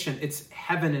Revelation, it's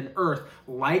heaven and earth,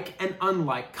 like and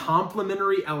unlike,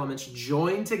 complementary elements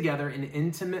joined together in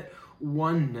intimate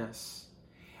oneness.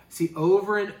 See,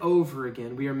 over and over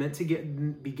again, we are meant to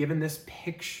be given this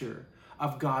picture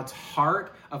of God's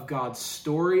heart, of God's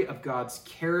story, of God's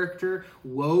character,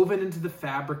 woven into the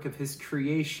fabric of his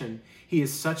creation. He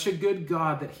is such a good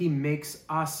God that he makes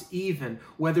us, even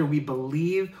whether we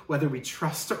believe, whether we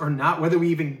trust or not, whether we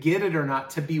even get it or not,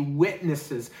 to be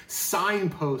witnesses,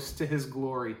 signposts to his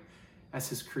glory as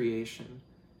his creation.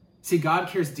 See, God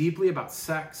cares deeply about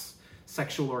sex,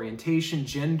 sexual orientation,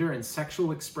 gender, and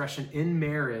sexual expression in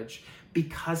marriage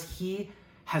because he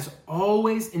has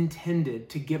always intended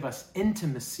to give us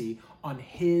intimacy on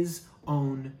his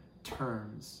own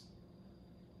terms.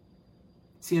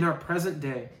 See, in our present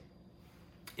day,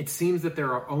 it seems that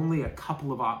there are only a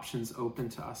couple of options open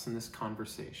to us in this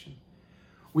conversation.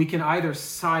 We can either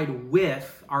side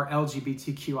with our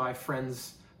LGBTQI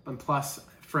friends and plus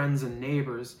friends and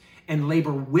neighbors and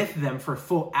labor with them for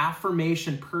full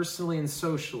affirmation personally and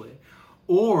socially,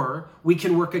 or we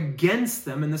can work against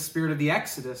them in the spirit of the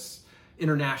Exodus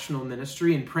international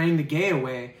ministry and praying the gay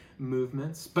away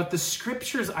movements. But the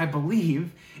scriptures, I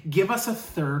believe, give us a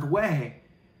third way.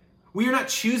 We are not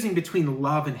choosing between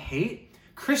love and hate.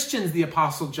 Christians, the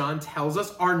Apostle John tells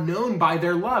us, are known by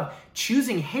their love.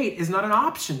 Choosing hate is not an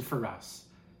option for us.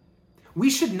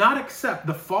 We should not accept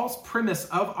the false premise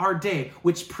of our day,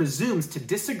 which presumes to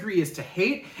disagree is to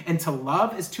hate and to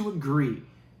love is to agree.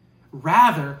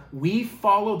 Rather, we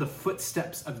follow the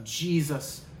footsteps of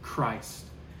Jesus Christ.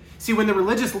 See, when the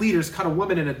religious leaders caught a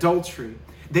woman in adultery,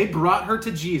 they brought her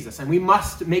to Jesus. And we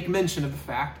must make mention of the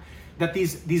fact that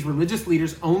these religious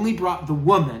leaders only brought the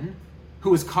woman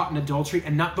who was caught in adultery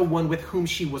and not the one with whom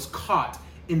she was caught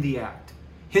in the act.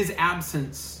 His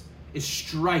absence is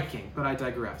striking, but I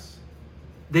digress.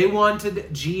 They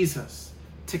wanted Jesus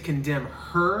to condemn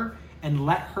her and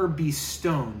let her be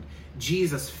stoned.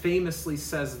 Jesus famously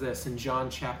says this in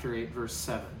John chapter 8, verse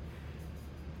 7.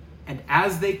 And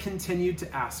as they continued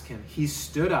to ask him, he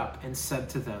stood up and said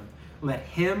to them, "Let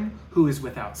him who is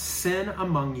without sin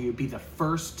among you be the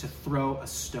first to throw a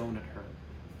stone at her."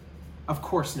 Of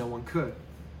course, no one could.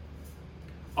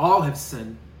 All have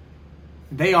sinned.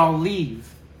 They all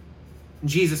leave.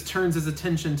 Jesus turns his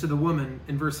attention to the woman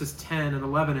in verses 10 and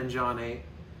 11 in John 8.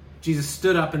 Jesus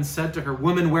stood up and said to her,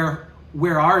 "Woman,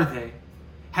 where are they?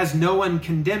 Has no one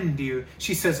condemned you?"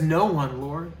 She says, "No one,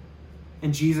 Lord."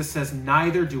 And Jesus says,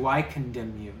 "Neither do I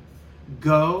condemn you.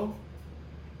 Go,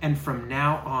 and from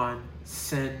now on,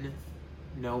 sin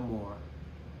no more."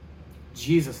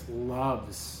 Jesus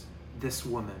loves this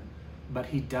woman, but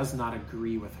he does not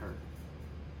agree with her.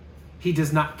 He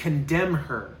does not condemn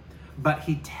her, but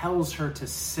he tells her to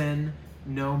sin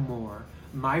no more.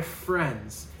 My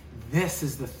friends, this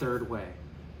is the third way.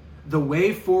 The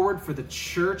way forward for the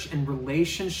church in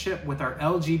relationship with our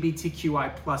LGBTQI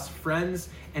plus friends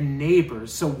and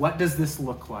neighbors. So what does this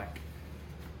look like?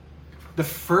 The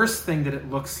first thing that it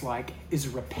looks like is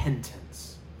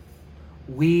repentance.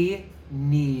 We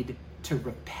need to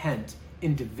repent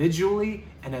individually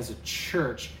and as a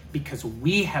church because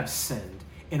we have sinned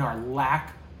in our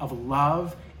lack of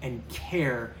love and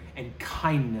care and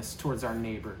kindness towards our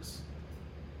neighbors,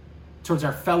 towards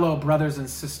our fellow brothers and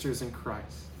sisters in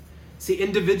Christ. See,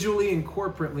 individually and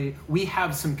corporately, we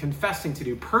have some confessing to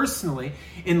do. Personally,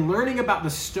 in learning about the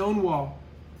Stonewall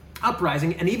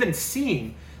uprising and even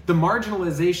seeing the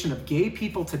marginalization of gay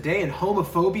people today and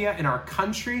homophobia in our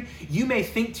country, you may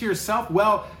think to yourself,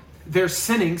 well, they're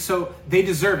sinning, so they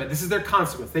deserve it. This is their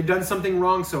consequence. They've done something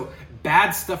wrong, so bad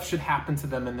stuff should happen to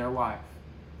them in their life.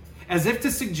 As if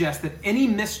to suggest that any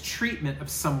mistreatment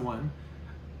of someone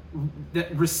that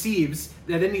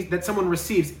someone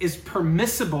receives is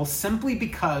permissible simply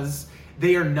because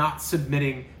they are not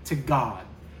submitting to God.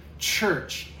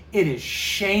 Church, it is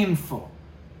shameful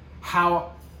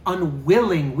how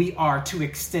unwilling we are to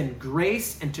extend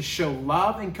grace and to show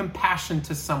love and compassion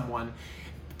to someone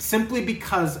simply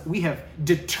because we have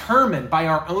determined by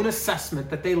our own assessment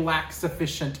that they lack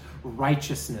sufficient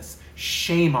righteousness.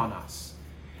 Shame on us.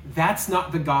 That's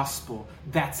not the gospel.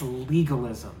 That's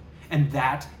legalism. And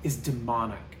that is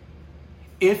demonic.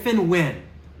 If and when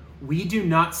we do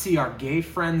not see our gay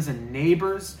friends and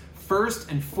neighbors first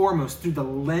and foremost through the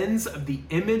lens of the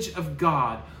image of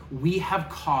God, we have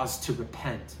cause to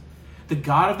repent. The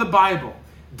God of the Bible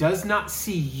does not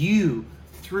see you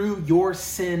through your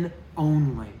sin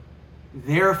only.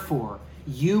 Therefore,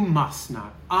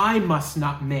 I must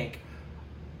not make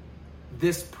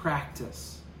this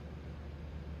practice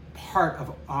part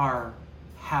of our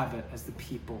habit as the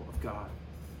people of God.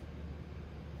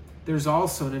 There's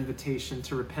also an invitation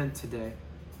to repent today.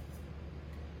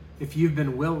 If you've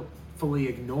been willfully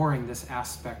ignoring this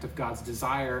aspect of God's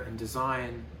desire and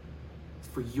design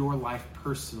for your life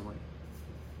personally.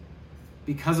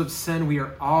 Because of sin, we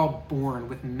are all born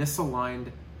with misaligned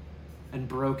and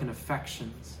broken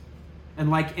affections. And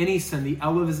like any sin, the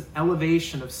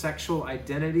elevation of sexual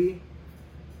identity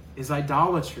is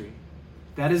idolatry.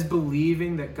 That is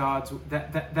believing that God's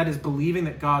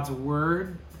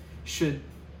word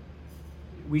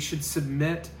we should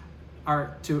submit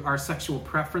to our sexual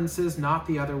preferences, not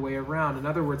the other way around. In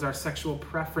other words, our sexual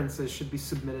preferences should be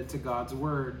submitted to God's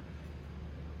word.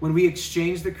 When we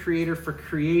exchange the Creator for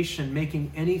creation,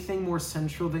 making anything more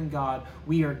central than God,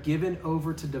 we are given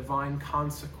over to divine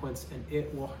consequence, and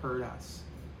it will hurt us.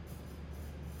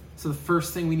 So the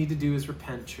first thing we need to do is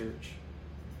repent, church.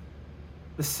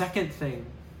 The second thing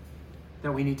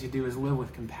that we need to do is live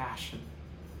with compassion.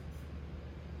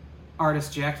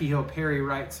 Artist Jackie Hill Perry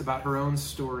writes about her own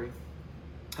story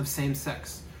of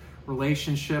same-sex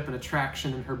relationship and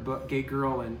attraction in her book, Gay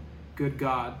Girl and Good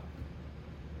God.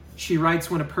 She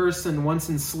writes, when a person once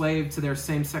enslaved to their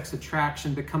same-sex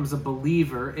attraction becomes a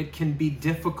believer, it can be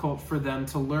difficult for them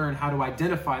to learn how to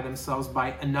identify themselves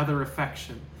by another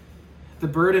affection. The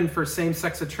burden for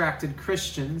same-sex attracted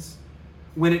Christians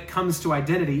when it comes to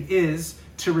identity is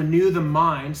to renew the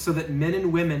mind so that men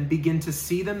and women begin to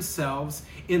see themselves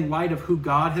in light of who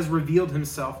God has revealed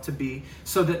himself to be,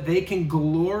 so that they can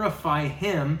glorify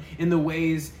him in the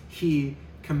ways he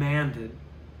commanded.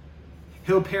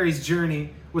 Hill Perry's journey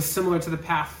was similar to the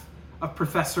path of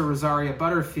Professor Rosaria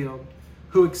Butterfield,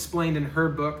 who explained in her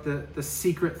book the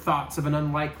secret thoughts of an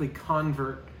unlikely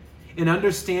convert. In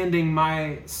understanding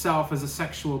myself as a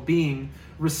sexual being,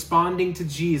 responding to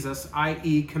Jesus,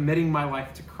 i.e. committing my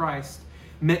life to Christ,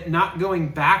 meant not going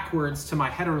backwards to my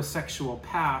heterosexual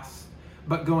past,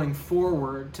 but going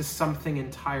forward to something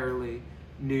entirely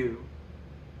new.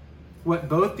 What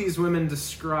both these women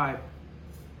describe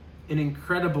in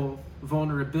incredible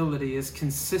vulnerability is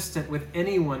consistent with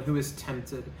anyone who is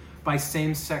tempted by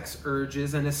same-sex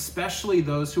urges, and especially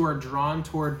those who are drawn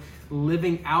toward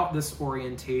living out this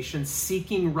orientation,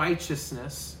 seeking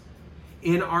righteousness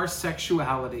in our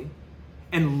sexuality,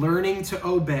 and learning to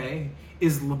obey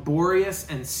is laborious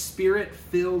and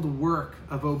spirit-filled work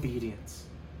of obedience.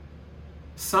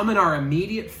 Some in our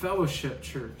immediate fellowship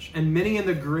church and many in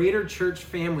the greater church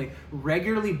family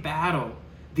regularly battle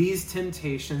these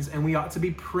temptations, and we ought to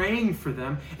be praying for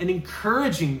them and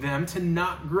encouraging them to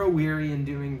not grow weary in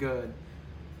doing good.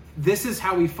 This is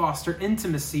how we foster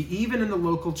intimacy, even in the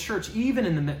local church, even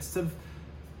in the midst of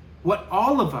what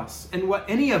all of us and what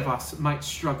any of us might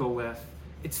struggle with.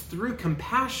 It's through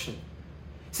compassion.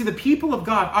 See, the people of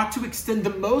God ought to extend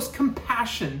the most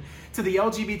compassion to the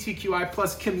LGBTQI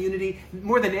plus community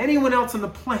more than anyone else on the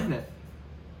planet.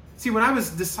 See, when I was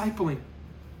discipling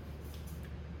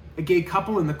a gay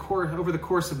couple over the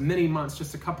course of many months,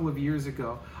 just a couple of years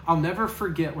ago, I'll never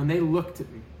forget when they looked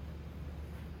at me.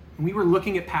 And we were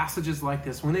looking at passages like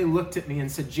this, when they looked at me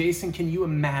and said, Jason, can you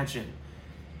imagine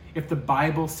if the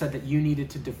Bible said that you needed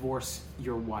to divorce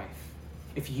your wife?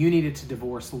 If you needed to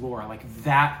divorce Laura, like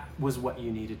that was what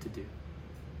you needed to do.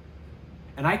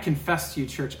 And I confess to you,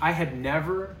 church, I had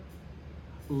never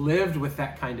lived with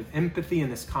that kind of empathy in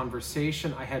this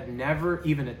conversation, I had never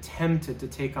even attempted to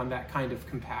take on that kind of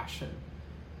compassion.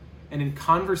 And in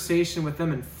conversation with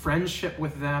them and friendship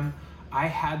with them, I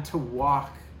had to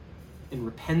walk in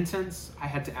repentance. I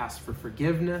had to ask for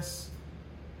forgiveness,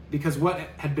 because what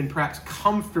had been perhaps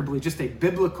comfortably just a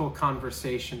biblical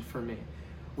conversation for me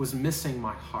was missing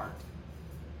my heart.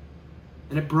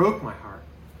 And it broke my heart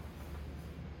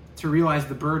to realize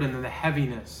the burden and the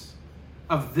heaviness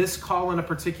of this call in a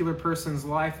particular person's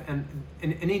life and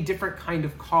any different kind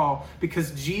of call,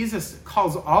 because Jesus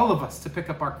calls all of us to pick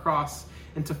up our cross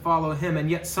and to follow him. And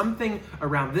yet something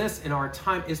around this in our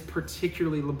time is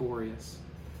particularly laborious.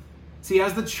 See,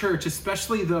 as the church,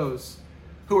 especially those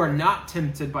who are not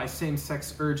tempted by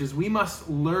same-sex urges, we must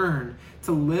learn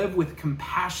to live with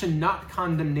compassion, not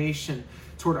condemnation,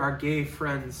 toward our gay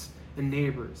friends and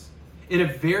neighbors. In a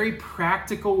very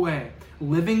practical way,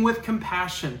 living with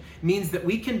compassion means that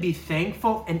we can be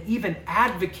thankful and even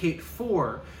advocate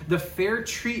for the fair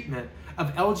treatment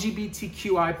of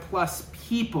LGBTQI plus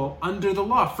people under the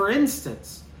law. For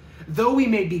instance, though we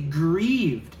may be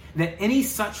grieved that any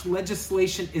such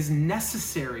legislation is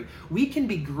necessary, we can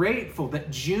be grateful that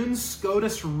June's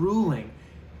SCOTUS ruling,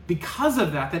 because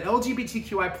of that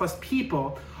LGBTQI plus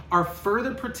people are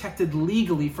further protected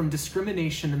legally from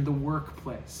discrimination in the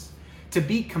workplace. To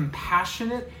be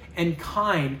compassionate and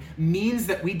kind means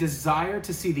that we desire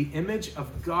to see the image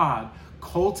of God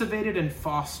cultivated and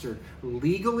fostered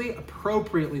legally,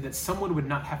 appropriately, that someone would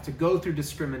not have to go through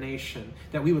discrimination,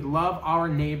 that we would love our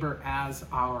neighbor as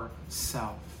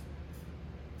ourselves.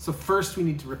 So first, we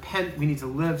need to repent, we need to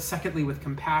live. Secondly, with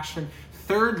compassion.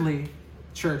 Thirdly,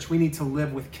 church, we need to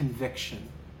live with conviction.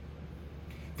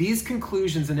 These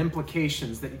conclusions and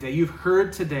implications that you've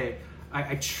heard today,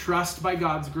 I trust by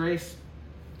God's grace,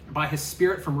 by his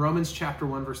Spirit from Romans chapter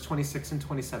 1, verse 26 and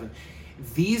 27.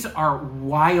 These are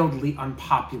wildly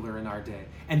unpopular in our day,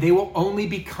 and they will only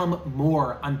become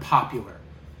more unpopular.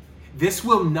 This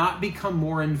will not become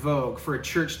more in vogue for a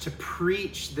church to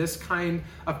preach this kind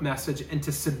of message and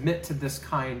to submit to this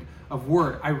kind of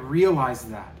word. I realize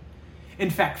that. In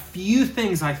fact, few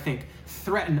things, I think,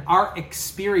 threaten our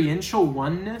experiential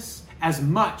oneness as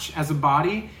much as a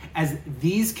body as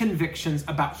these convictions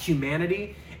about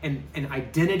humanity and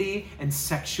identity and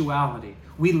sexuality.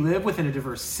 We live within a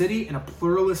diverse city in a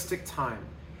pluralistic time.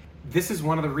 This is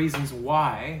one of the reasons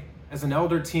why, as an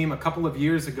elder team a couple of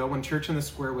years ago, when Church in the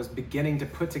Square was beginning to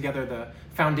put together the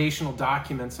foundational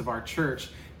documents of our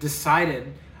church,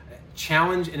 decided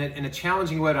challenge in a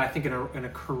challenging way, I think in a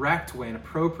correct way, an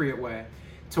appropriate way,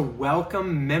 to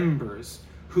welcome members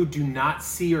who do not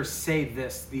see or say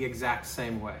this the exact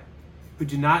same way, who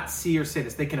do not see or say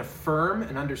this. They can affirm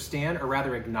and understand, or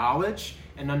rather acknowledge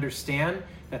and understand,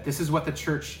 that this is what the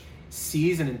church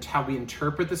sees and how we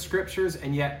interpret the scriptures,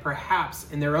 and yet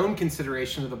perhaps in their own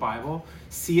consideration of the Bible,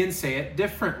 see and say it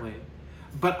differently.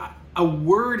 But a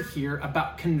word here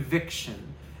about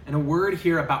conviction and a word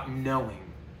here about knowing.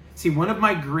 See, one of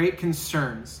my great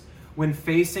concerns when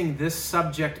facing this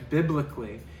subject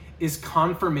biblically is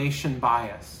confirmation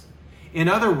bias. In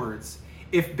other words,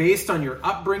 if based on your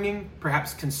upbringing,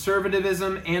 perhaps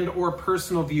conservatism and or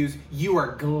personal views, you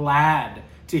are glad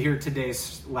to hear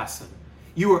today's lesson.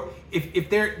 If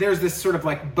there's this sort of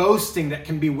like boasting that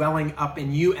can be welling up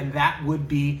in you, and that would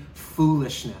be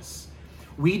foolishness.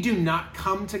 We do not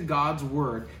come to God's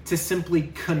word to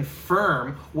simply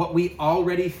confirm what we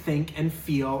already think and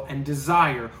feel and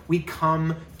desire. We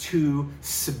come to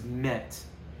submit.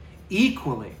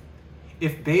 Equally,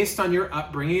 if based on your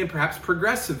upbringing and perhaps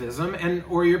progressivism and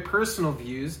or your personal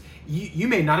views, you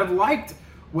may not have liked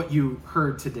what you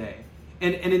heard today,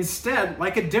 and instead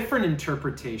like a different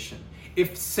interpretation.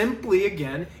 If simply,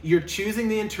 again, you're choosing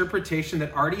the interpretation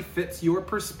that already fits your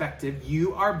perspective,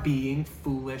 you are being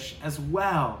foolish as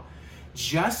well.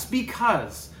 Just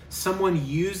because someone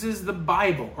uses the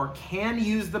Bible or can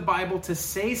use the Bible to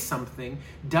say something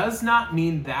does not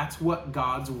mean that's what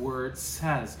God's word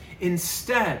says.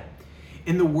 Instead,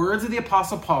 in the words of the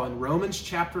Apostle Paul in Romans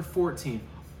chapter 14,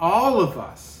 all of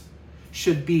us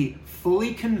should be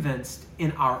fully convinced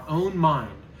in our own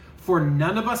mind. For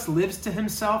none of us lives to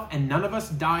himself, and none of us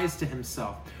dies to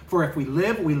himself. For if we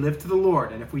live, we live to the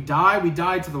Lord. And if we die, we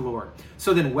die to the Lord.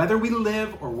 So then whether we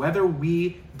live or whether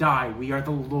we die, we are the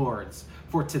Lord's.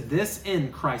 For to this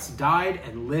end Christ died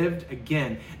and lived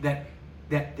again, that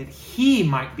he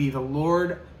might be the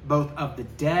Lord both of the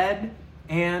dead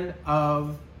and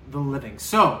of the living.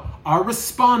 So our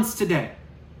response today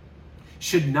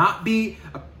should not be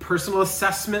a personal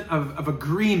assessment of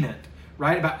agreement.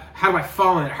 right? About how do I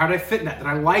fall in it? How do I fit in that? Did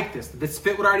I like this? Did this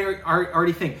fit what I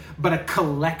already think? But a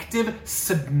collective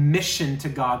submission to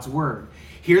God's word.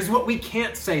 Here's what we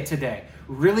can't say today.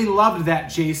 Really loved that,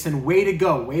 Jason. Way to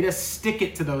go. Way to stick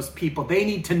it to those people. They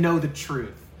need to know the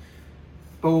truth.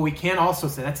 But what we can't also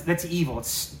say, that's evil.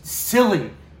 It's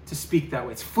silly to speak that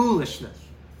way. It's foolishness.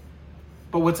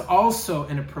 But what's also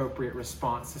an appropriate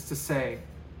response is to say,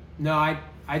 no,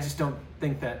 I just don't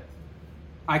think that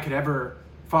I could ever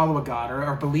follow a God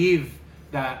or believe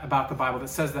that about the Bible that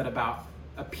says that about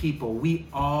a people. We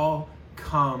all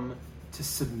come to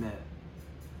submit.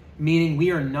 Meaning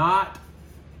we are not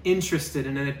interested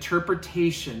in an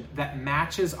interpretation that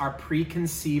matches our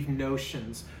preconceived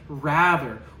notions.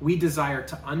 Rather, we desire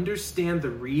to understand the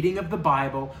reading of the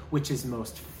Bible, which is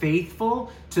most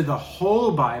faithful to the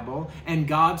whole Bible and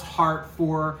God's heart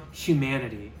for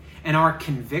humanity. And our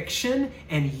conviction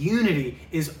and unity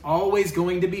is always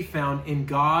going to be found in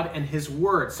God and His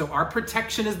Word. So our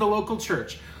protection is the local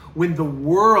church. When the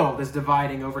world is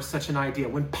dividing over such an idea,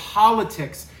 when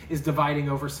politics is dividing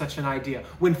over such an idea,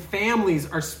 when families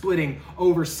are splitting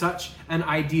over such an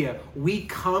idea, we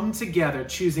come together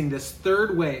choosing this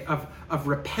third way of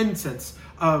repentance,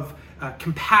 of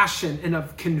compassion, and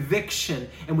of conviction,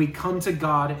 and we come to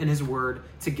God and His Word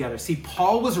together. See,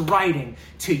 Paul was writing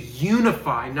to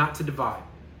unify, not to divide.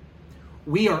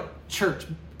 We are, church,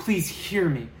 please hear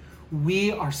me.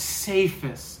 We are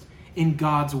safest in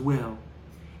God's will,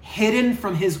 hidden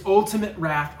from His ultimate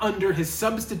wrath under His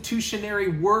substitutionary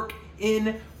work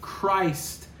in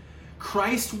Christ.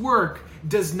 Christ's work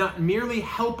does not merely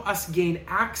help us gain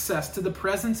access to the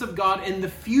presence of God in the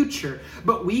future,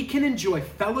 but we can enjoy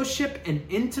fellowship and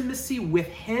intimacy with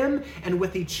Him and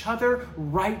with each other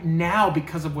right now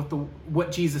because of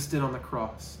what Jesus did on the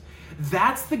cross.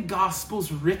 That's the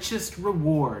gospel's richest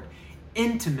reward,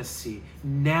 intimacy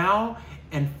now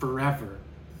and forever.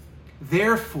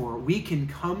 Therefore, we can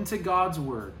come to God's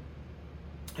word,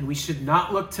 and we should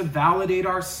not look to validate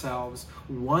ourselves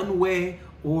one way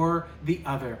or the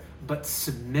other, but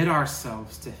submit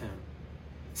ourselves to Him.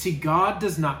 See, God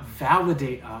does not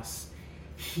validate us.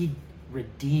 He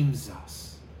redeems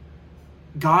us.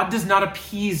 God does not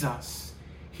appease us.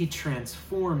 He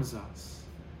transforms us.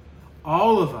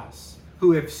 All of us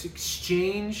who have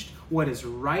exchanged what is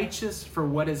righteous for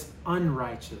what is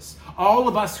unrighteous. All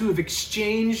of us who have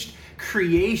exchanged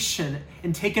creation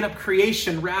and taken up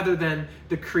creation rather than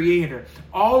the Creator.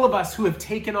 All of us who have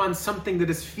taken on something that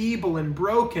is feeble and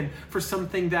broken for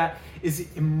something that is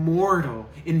immortal,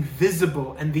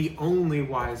 invisible, and the only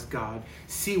wise God.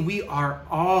 See, we are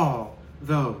all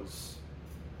those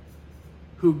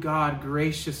who God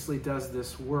graciously does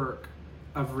this work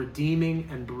of redeeming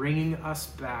and bringing us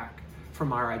back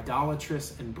from our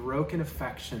idolatrous and broken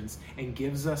affections and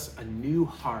gives us a new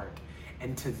heart.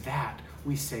 And to that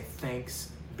we say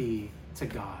thanks be to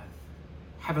God.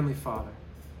 Heavenly Father,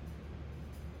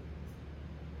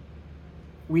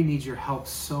 we need your help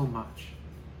so much.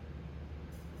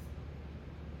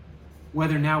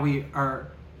 Whether now we are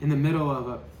in the middle of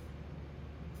a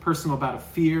personal bout of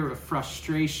fear, of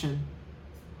frustration,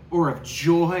 or of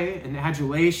joy and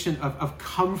adulation, of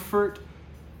comfort,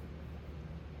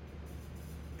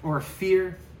 or of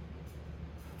fear.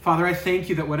 Father, I thank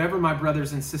you that whatever my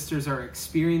brothers and sisters are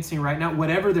experiencing right now,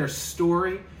 whatever their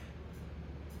story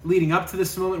leading up to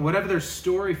this moment, whatever their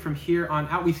story from here on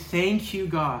out, we thank you,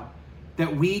 God,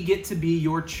 that we get to be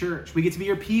your church. We get to be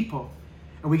your people.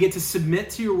 And we get to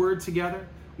submit to your word together.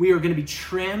 We are going to be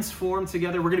transformed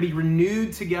together. We're going to be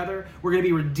renewed together. We're going to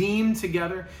be redeemed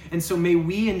together. And so may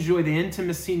we enjoy the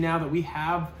intimacy now that we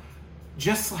have,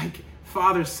 just like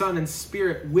Father, Son, and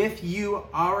Spirit, with you,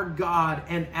 our God,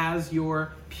 and as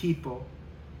your people.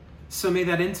 So may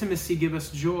that intimacy give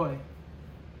us joy.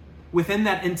 Within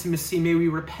that intimacy, may we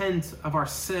repent of our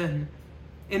sin.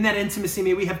 In that intimacy,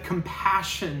 may we have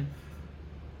compassion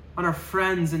on our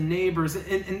friends and neighbors.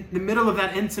 In the middle of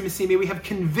that intimacy, may we have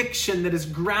conviction that is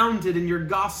grounded in your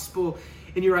gospel,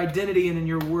 in your identity, and in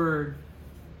your word.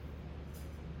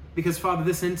 Because, Father,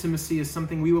 this intimacy is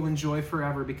something we will enjoy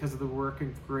forever because of the work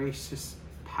and gracious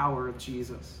power of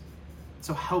Jesus.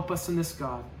 So help us in this,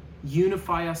 God.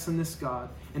 Unify us in this, God.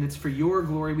 And it's for your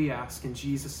glory we ask in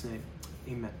Jesus' name.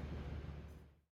 Amen.